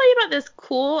 Can I tell you about this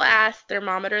cool ass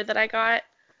thermometer that I got?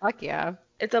 Fuck yeah.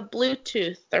 It's a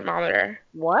Bluetooth thermometer.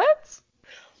 What?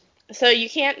 So you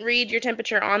can't read your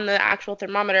temperature on the actual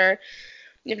thermometer.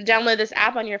 You have to download this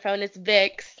app on your phone. It's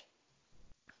Vicks,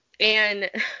 and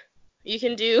you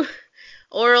can do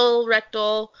oral,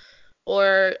 rectal,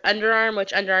 or underarm,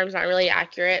 which underarm's not really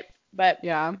accurate, but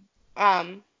Yeah.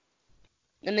 um,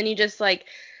 and then you just like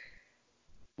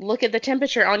look at the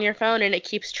temperature on your phone, and it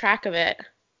keeps track of it.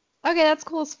 Okay, that's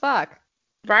cool as fuck.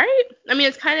 Right? I mean,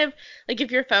 it's kind of like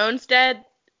if your phone's dead,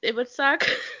 it would suck.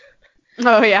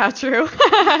 Oh yeah, true.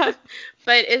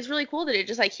 But it's really cool that it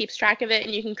just like keeps track of it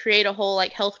and you can create a whole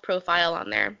like health profile on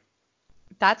there.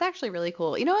 That's actually really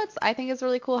cool. You know what's I think is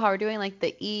really cool how we're doing like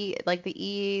the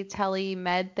e tele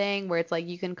med thing where it's like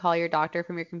you can call your doctor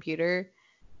from your computer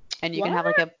and you can have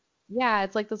like What? a yeah,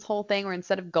 it's like this whole thing where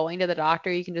instead of going to the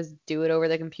doctor, you can just do it over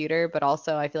the computer, but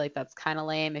also I feel like that's kind of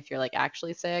lame if you're like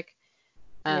actually sick.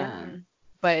 Yeah.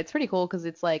 But it's pretty cool because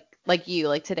it's like you,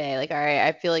 like today, like, all right,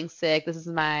 I'm feeling sick. This is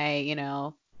my,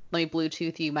 let me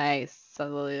Bluetooth you my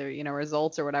cellular,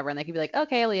 results or whatever. And they can be like,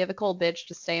 okay, well, you have a cold, bitch.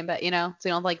 Just stay in bed, so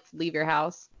you don't like leave your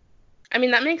house. I mean,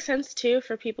 that makes sense too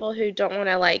for people who don't want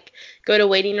to like go to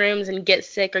waiting rooms and get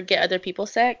sick or get other people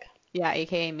sick, Yeah,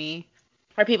 aka me.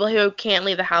 or people who can't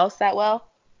leave the house that well.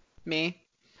 Me.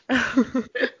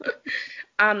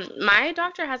 My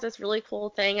doctor has this really cool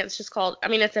thing. It's just called, I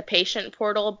mean, it's a patient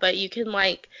portal, but you can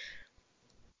like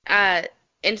uh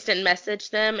instant message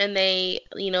them and they,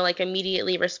 like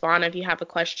immediately respond if you have a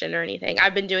question or anything.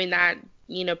 I've been doing that,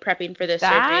 prepping for this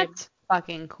surgery. That's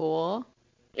fucking cool.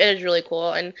 It is really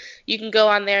cool. And you can go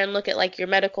on there and look at like your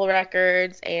medical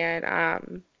records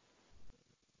and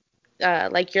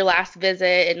like your last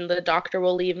visit and the doctor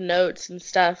will leave notes and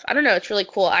stuff. I don't know, it's really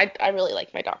cool. I really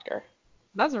like my doctor.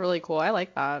 That's really cool. I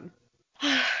like that.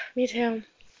 Me too.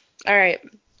 All right.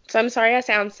 So I'm sorry I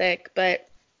sound sick, but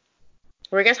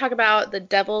we're going to talk about the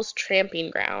Devil's Tramping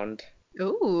Ground.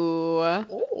 Ooh.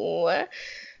 Ooh.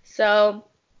 So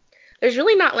there's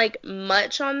really not like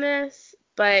much on this,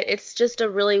 but it's just a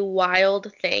really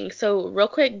wild thing. So real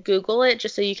quick, Google it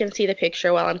just so you can see the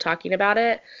picture while I'm talking about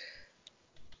it.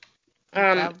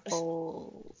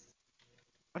 Devils.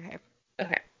 Okay.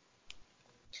 Okay.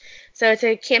 So it's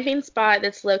a camping spot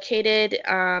that's located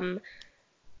in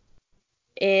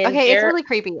Okay, it's really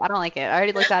creepy. I don't like it. I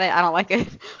already looked at it. I don't like it.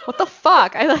 What the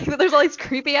fuck? I like that there's all these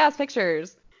creepy ass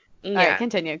pictures. All right, yeah.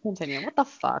 continue. What the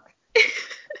fuck?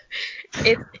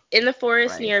 It's in the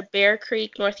forest Christ. near Bear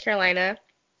Creek, North Carolina.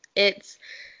 It's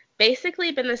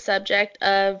basically been the subject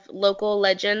of local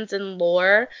legends and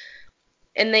lore,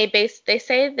 and they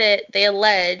say that they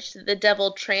allege that the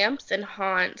devil tramps and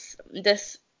haunts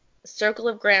this circle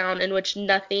of ground in which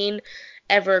nothing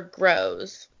ever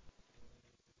grows.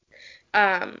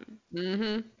 Um,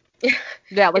 Mm-hmm.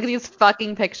 Yeah, look at it's these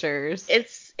fucking pictures.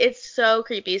 it's so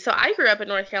creepy. So I grew up in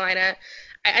North Carolina.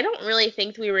 I don't really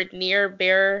think we were near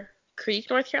Bear Creek,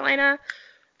 North Carolina.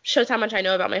 Shows how much I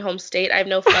know about my home state. I have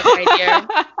no fucking idea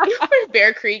where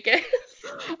Bear Creek is.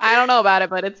 I don't know about it,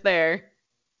 but it's there.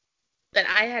 But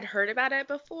I had heard about it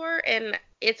before, and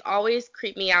it's always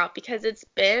creeped me out because it's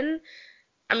been,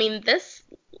 I mean, this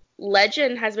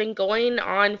legend has been going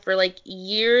on for like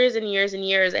years and years and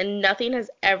years, and nothing has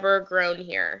ever grown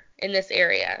here in this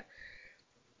area.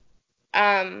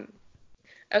 Um,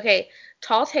 okay,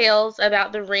 tall tales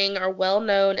about the ring are well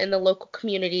known in the local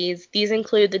communities. These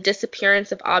include the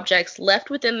disappearance of objects left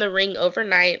within the ring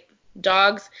overnight,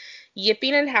 dogs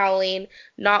yipping and howling,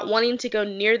 not wanting to go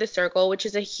near the circle, which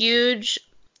is a huge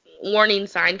warning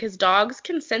sign because dogs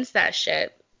can sense that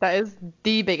shit. That is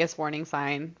the biggest warning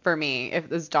sign for me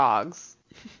if it's dogs.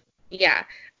 Yeah.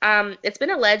 It's been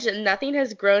alleged that nothing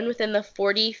has grown within the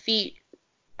 40 feet,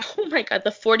 oh my God, the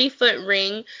 40-foot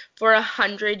ring for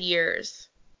 100 years.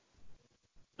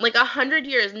 Like 100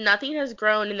 years, nothing has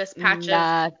grown in this patch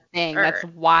of Nothing. That's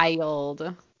earth,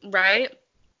 wild. right?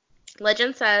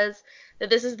 Legend says that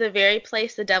this is the very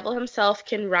place the devil himself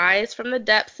can rise from the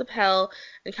depths of hell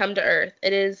and come to earth.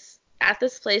 It is at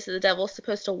this place that the devil is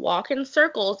supposed to walk in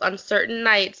circles on certain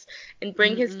nights and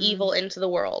bring his Mm-mm. evil into the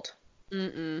world.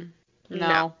 Mm-mm.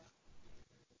 No.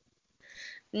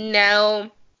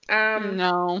 No. No. Um,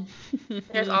 No.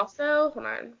 there's also, hold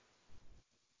on.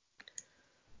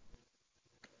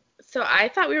 So I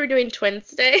thought we were doing twins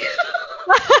today.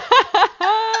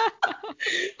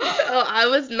 So I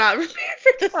was not prepared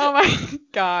for this. Oh my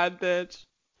God, bitch.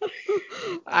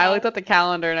 I looked at Um, the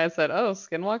calendar and I said, "Oh,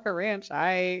 Skinwalker Ranch.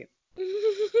 I."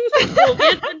 well, we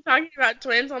had been talking about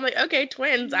twins. I'm like, okay,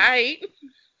 twins, aight.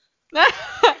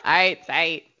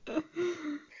 I. We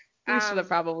should have Um,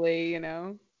 probably.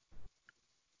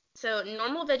 so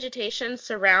normal vegetation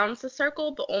surrounds the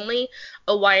circle, but only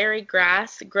a wiry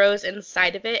grass grows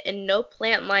inside of it, and no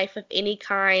plant life of any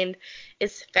kind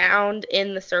is found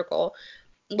in the circle.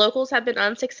 Locals have been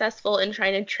unsuccessful in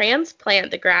trying to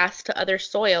transplant the grass to other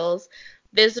soils.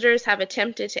 Visitors have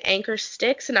attempted to anchor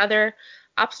sticks and other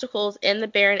obstacles in the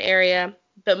barren area,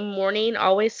 but morning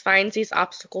always finds these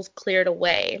obstacles cleared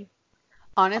away.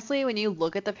 Honestly, when you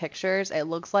look at the pictures, it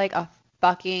looks like a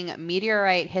fucking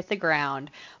meteorite hit the ground,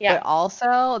 but Yeah,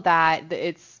 also that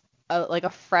it's like a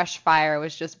fresh fire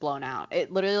was just blown out.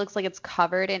 It literally looks like it's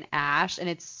covered in ash and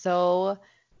it's so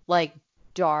like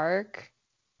dark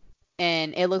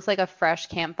and it looks like a fresh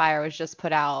campfire was just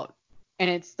put out and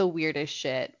it's the weirdest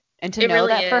shit. And to it know really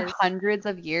that for is. hundreds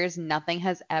of years nothing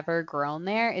has ever grown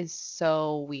there is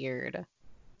so weird.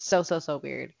 So, so, so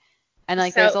weird. And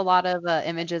like there's So, a lot of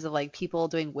images of like people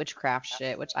doing witchcraft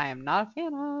shit, which I am not a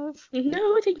fan of.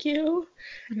 no, thank you.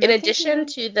 In No, thank addition you.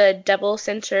 to the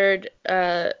devil-centered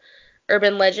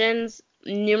urban legends,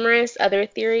 numerous other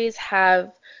theories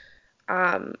have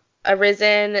um,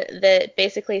 arisen that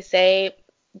basically say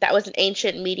that was an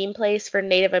ancient meeting place for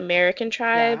Native American Yeah.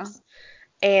 tribes,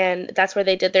 and that's where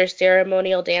they did their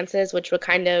ceremonial dances, which would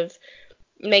kind of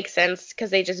make sense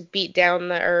because they just beat down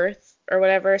the earth or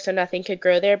whatever, so nothing could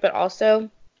grow there. But also,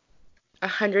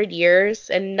 100 years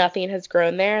and nothing has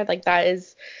grown there. Like that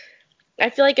is, I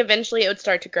feel like eventually it would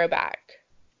start to grow back.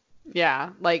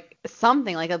 Yeah. Like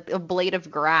something like a blade of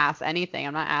grass, anything.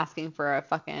 I'm not asking for a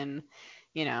fucking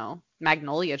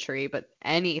magnolia tree, but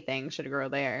anything should grow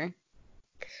there.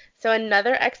 So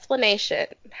another explanation.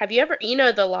 Have you ever, you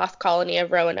know, the lost colony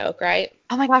of Roanoke, right?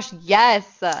 Oh my gosh, yes.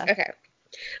 Okay.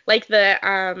 Like the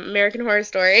American Horror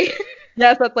Story.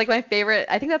 Yes, that's like my favorite.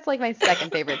 I think that's like my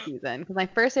second favorite season because my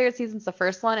first favorite season's the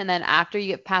first one, and then after you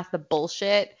get past the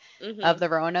bullshit of hmm the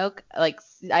Roanoke, like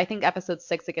I think episode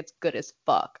 6 it gets good as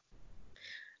fuck.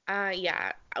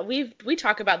 Yeah, we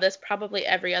talk about this probably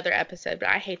every other episode, but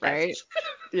I hate that Right? season.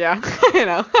 Yeah,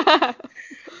 I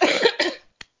know.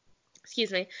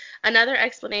 Excuse me. Another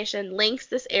explanation links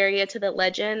this area to the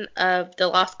legend of the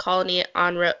lost colony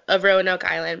of Roanoke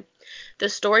Island. The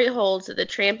story holds that the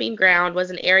tramping ground was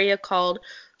an area called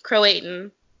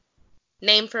Croatan,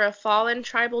 named for a fallen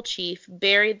tribal chief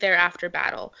buried there after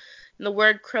battle. And the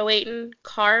word Croatan,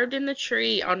 carved in the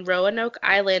tree on Roanoke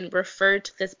Island, referred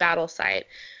to this battle site.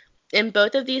 In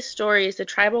both of these stories, the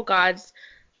tribal gods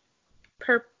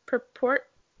purport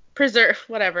preserve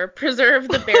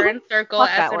the barren circle Fuck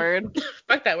as that a word.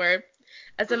 fuck that word,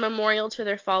 as a memorial to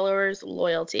their followers'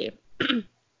 loyalty.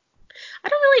 I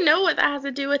don't really know what that has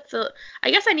to do with the.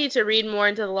 I guess I need to read more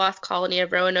into the lost colony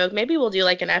of Roanoke. Maybe we'll do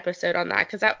like an episode on that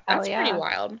because Hell that's pretty yeah.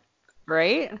 wild.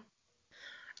 Right?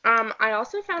 I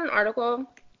also found an article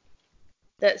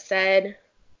that said,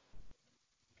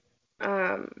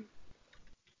 um,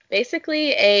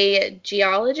 basically a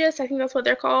geologist, I think that's what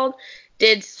they're called,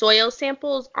 did soil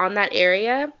samples on that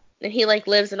area, and he like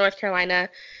lives in North Carolina,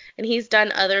 and he's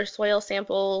done other soil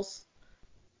samples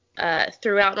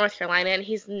throughout North Carolina, and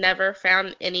he's never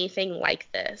found anything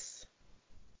like this.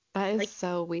 That is Like,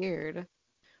 so weird.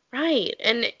 right,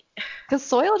 and Because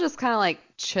soil just kind of like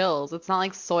chills. It's not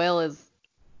like soil is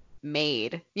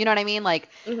made. You know what I mean? Like,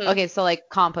 mhm. okay, so like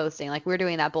composting, like we're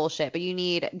doing that bullshit, but you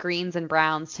need greens and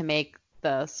browns to make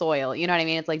the soil. You know what I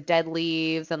mean? It's like dead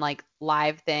leaves and like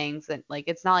live things, and like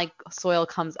it's not like soil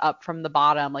comes up from the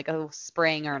bottom like a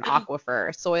spring or an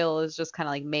aquifer. Soil is just kind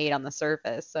of like made on the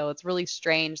surface. So it's really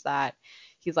strange that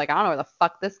he's like, I don't know where the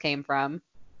fuck this came from.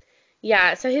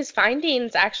 Yeah, so his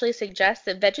findings actually suggest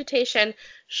that vegetation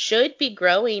should be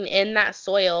growing in that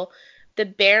soil. The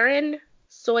barren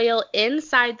soil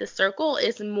inside the circle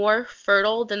is more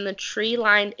fertile than the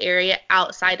tree-lined area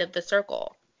outside of the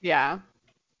circle, Yeah.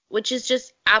 which is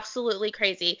just absolutely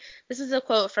crazy. This is a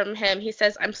quote from him. He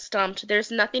says, "I'm stumped. There's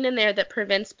nothing in there that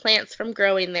prevents plants from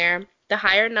growing there. The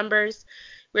higher numbers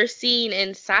we're seeing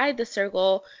inside the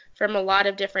circle from a lot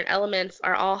of different elements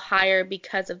are all higher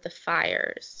because of the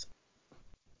fires."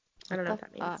 I What don't know the what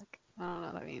that means. fuck? I don't know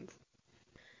what that means.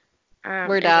 We're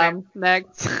Anyway, dumb.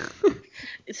 Next.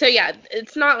 so yeah,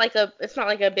 it's not like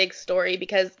a big story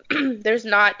because there's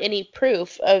not any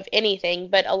proof of anything,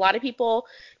 but a lot of people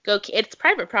go. It's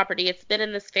private property. It's been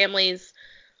in this family's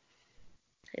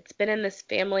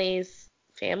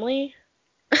family.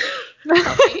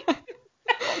 Help me,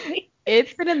 help me.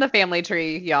 It's been in the family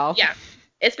tree, y'all. Yeah,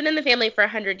 it's been in the family for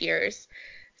 100 years.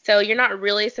 So you're not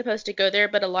really supposed to go there,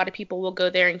 but a lot of people will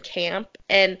go there and camp.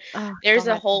 And Oh there's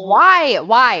a God. whole Why?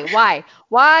 Why? Why?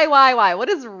 Why? Why? Why? What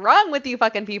is wrong with you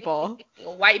fucking people?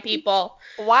 white people.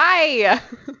 Why?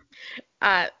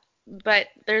 Uh, but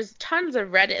there's tons of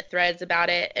Reddit threads about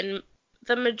it, and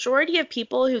the majority of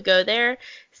people who go there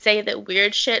say that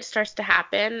weird shit starts to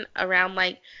happen around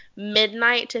like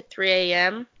midnight to 3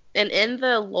 a.m. And in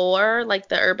the lore, like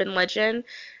the urban legend,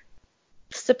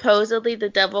 supposedly the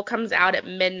devil comes out at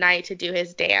midnight to do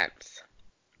his dance.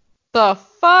 The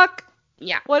fuck?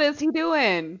 Yeah. What is he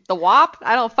doing? The WAP?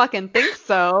 I don't fucking think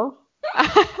so.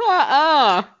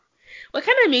 uh What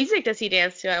kind of music does he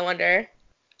dance to, I wonder?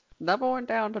 Never went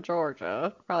down to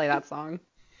Georgia. Probably that song.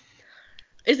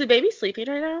 Is the baby sleeping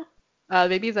right now?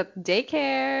 Baby's at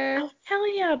daycare. Oh,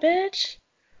 hell yeah, bitch.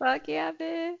 Fuck yeah,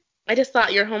 bitch. I just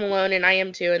thought you're home alone and I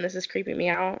am too, and this is creeping me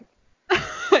out.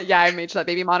 Yeah, I made sure that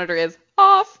baby monitor is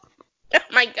off. Oh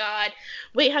my God.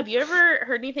 Wait, have you ever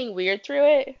heard anything weird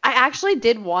through it? I actually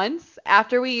did once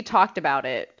after we talked about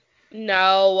it.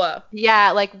 No.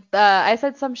 Yeah, like I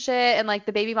said some shit and like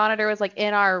the baby monitor was like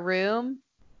in our room,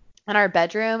 in our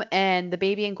bedroom, and the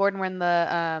baby and Gordon were in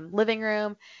the living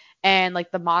room, and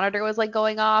like the monitor was like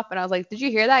going off, and I was like, "Did you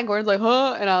hear that?" And Gordon's like,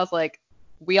 "Huh?" And I was like,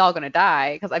 "We all gonna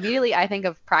die?" Because immediately I think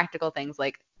of practical things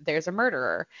like there's a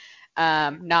murderer,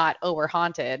 not oh we're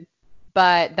haunted.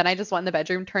 But then I just went in the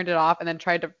bedroom, turned it off, and then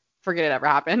tried to forget it ever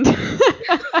happened.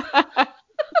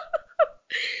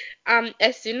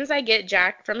 As soon as I get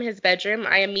Jack from his bedroom,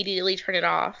 I immediately turn it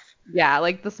off. Yeah,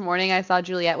 like this morning I saw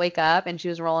Juliet wake up and she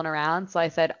was rolling around, so I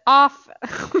said off.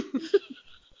 Does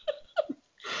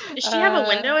she have a uh,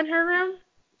 window in her room?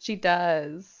 she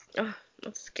does. Oh,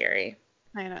 that's scary.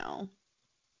 I know.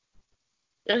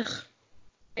 Ugh.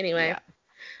 Anyway,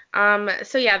 Yeah.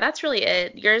 so yeah, that's really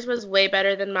it. Yours was way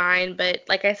better than mine, but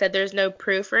like I said, there's no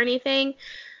proof or anything.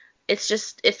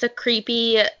 It's a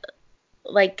creepy,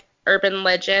 like, urban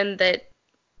legend that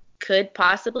could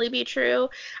possibly be true.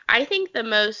 I think the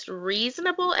most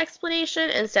reasonable explanation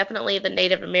is definitely the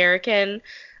Native American,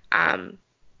 um,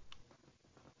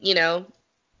 you know,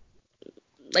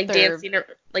 like They're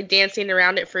dancing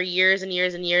around it for years and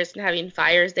years and years and having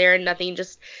fires there and nothing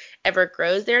just ever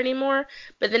grows there anymore.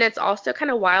 But then it's also kind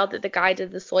of wild that the guy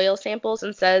did the soil samples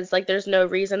and says like there's no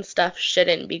reason stuff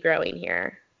shouldn't be growing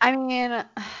here. I mean,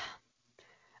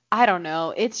 I don't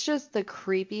know. It's just the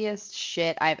creepiest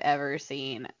shit I've ever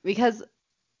seen because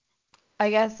I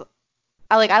guess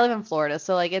I live in Florida,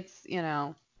 so like it's,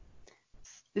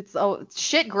 it's oh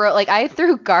shit grow like I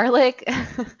threw garlic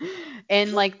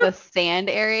in like the sand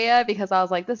area because I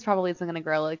was like this probably isn't gonna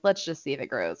grow, like let's just see if it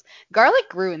grows. Garlic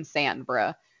grew in sand,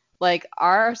 bruh. Like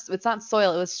it's not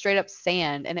soil, it was straight up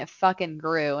sand and it fucking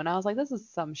grew. And I was like, this is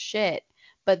some shit.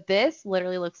 But this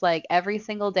literally looks like every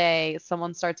single day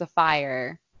someone starts a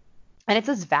fire. And it's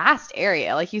this vast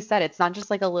area. Like you said, it's not just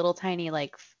like a little tiny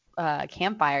like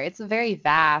campfire. It's a very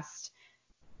vast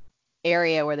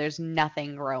area where there's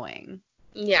nothing growing.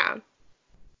 Yeah.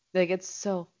 Like it's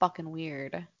so fucking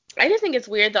weird. I just think it's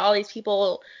weird that all these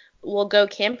people will go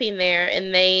camping there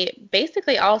and they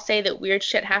basically all say that weird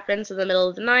shit happens in the middle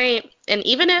of the night. And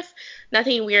even if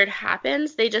nothing weird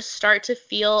happens, they just start to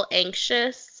feel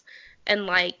anxious and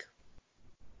like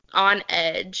on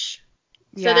edge.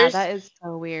 Yeah, So that is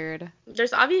so weird.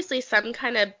 there's obviously some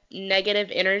kind of negative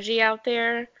energy out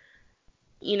there,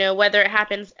 whether it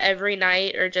happens every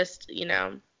night or just,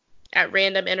 at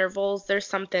random intervals, there's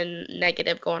something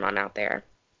negative going on out there.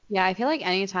 Yeah, I feel like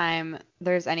anytime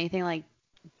there's anything like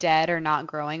dead or not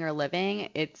growing or living,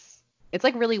 it's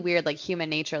like really weird, like human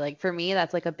nature. Like for me,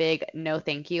 that's like a big no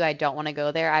thank you. I don't want to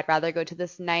go there. I'd rather go to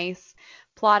this nice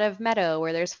plot of meadow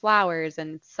where there's flowers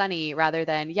and it's sunny rather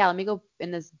than, yeah, let me go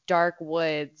in this dark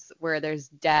woods where there's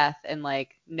death and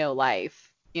like no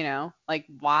life, Like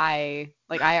why?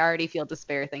 Like I already feel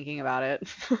despair thinking about it.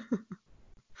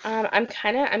 I'm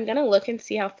gonna look and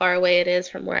see how far away it is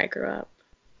from where I grew up.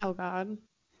 Oh God.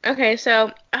 Okay,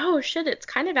 so, oh shit, it's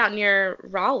kind of out near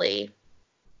Raleigh.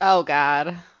 Oh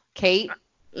God. Kate?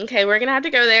 Okay, we're gonna have to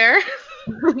go there.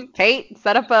 Kate,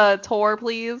 set up a tour,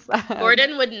 please.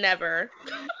 Gordon would never.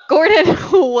 Gordon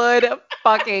would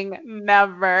fucking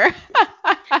never.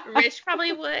 Rich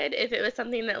probably would if it was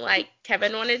something that like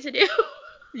Kevin wanted to do.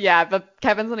 Yeah, but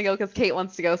Kevin's gonna go because Kate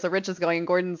wants to go, so Rich is going, and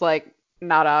Gordon's like,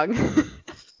 nah, dog.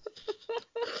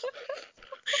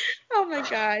 Oh my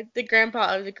God, the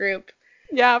grandpa of the group.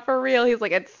 Yeah, for real. He's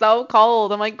like, it's so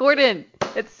cold. I'm like, Gordon,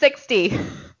 it's 60.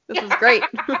 This is great.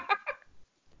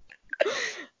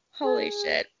 Holy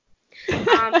shit.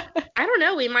 I don't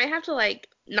know. We might have to like,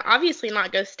 obviously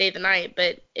not go stay the night,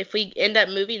 but if we end up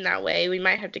moving that way, we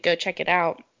might have to go check it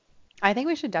out. I think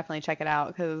we should definitely check it out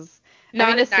because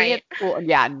Not to at see night. it. Well,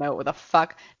 yeah, no, what the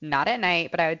fuck, not at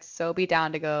night. But I would so be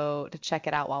down to go to check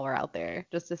it out while we're out there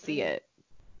just to see it.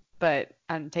 But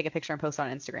and take a picture and post it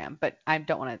on Instagram. But I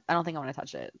don't want to. I don't think I want to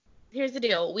touch it. Here's the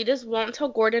deal. We just won't tell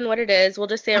Gordon what it is. We'll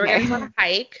just say we're Okay. going on a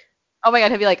hike. Oh my God,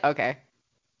 he'll be like, okay.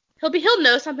 He'll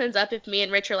know something's up if me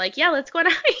and Rich are like, yeah, let's go on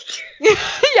a hike.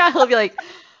 Yeah, he'll be like,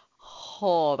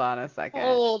 hold on a second.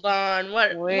 Hold on.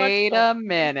 Wait a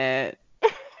minute.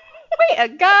 Wait a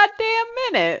goddamn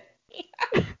minute.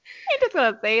 You just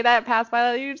gonna say that, pass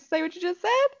by, you just say what you just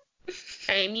said?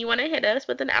 Time you want to hit us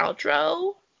with an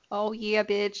outro? Oh yeah,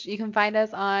 bitch. You can find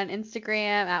us on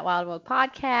Instagram at Wild and Woke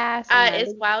Podcast.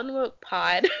 It's Wild and Woke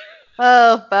Pod.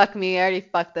 Oh, fuck me. I already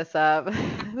fucked this up.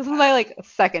 This is my like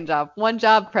second job. One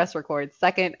job, press record.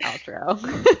 Second, outro.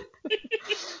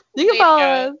 You can follow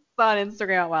us on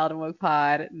Instagram at Wild and Woke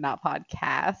Pod, not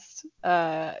podcast.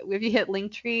 If you hit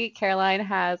Linktree, Caroline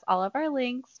has all of our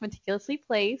links meticulously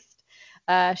placed.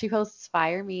 She posts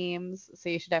fire memes, so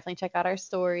you should definitely check out our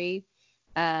story.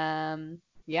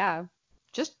 Yeah,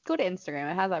 just go to Instagram.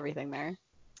 It has everything there.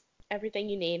 Everything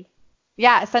you need.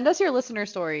 Yeah, send us your listener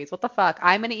stories. What the fuck?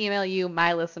 I'm gonna email you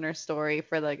my listener story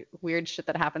for the weird shit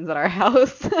that happens at our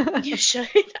house. You should.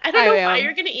 I don't know why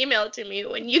you're gonna email it to me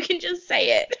when you can just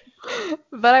say it.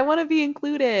 But I want to be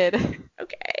included.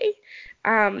 Okay.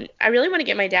 I really want to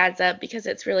get my dad's up because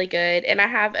it's really good, and I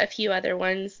have a few other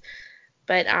ones.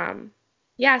 But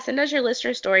yeah, send us your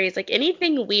listener stories. Like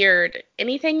anything weird,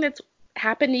 anything that's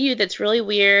happened to you that's really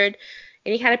weird,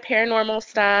 any kind of paranormal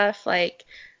stuff. Like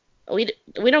we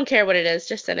don't care what it is.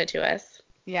 Just send it to us.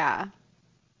 Yeah.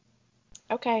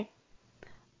 Okay.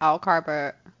 I'll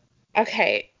carpet.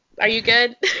 Okay. Are you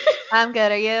good? I'm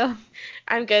good. Are you?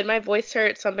 I'm good. My voice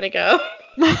hurts, so I'm gonna go.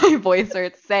 My voice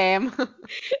hurts. Same.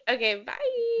 Okay. Bye.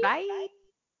 Bye.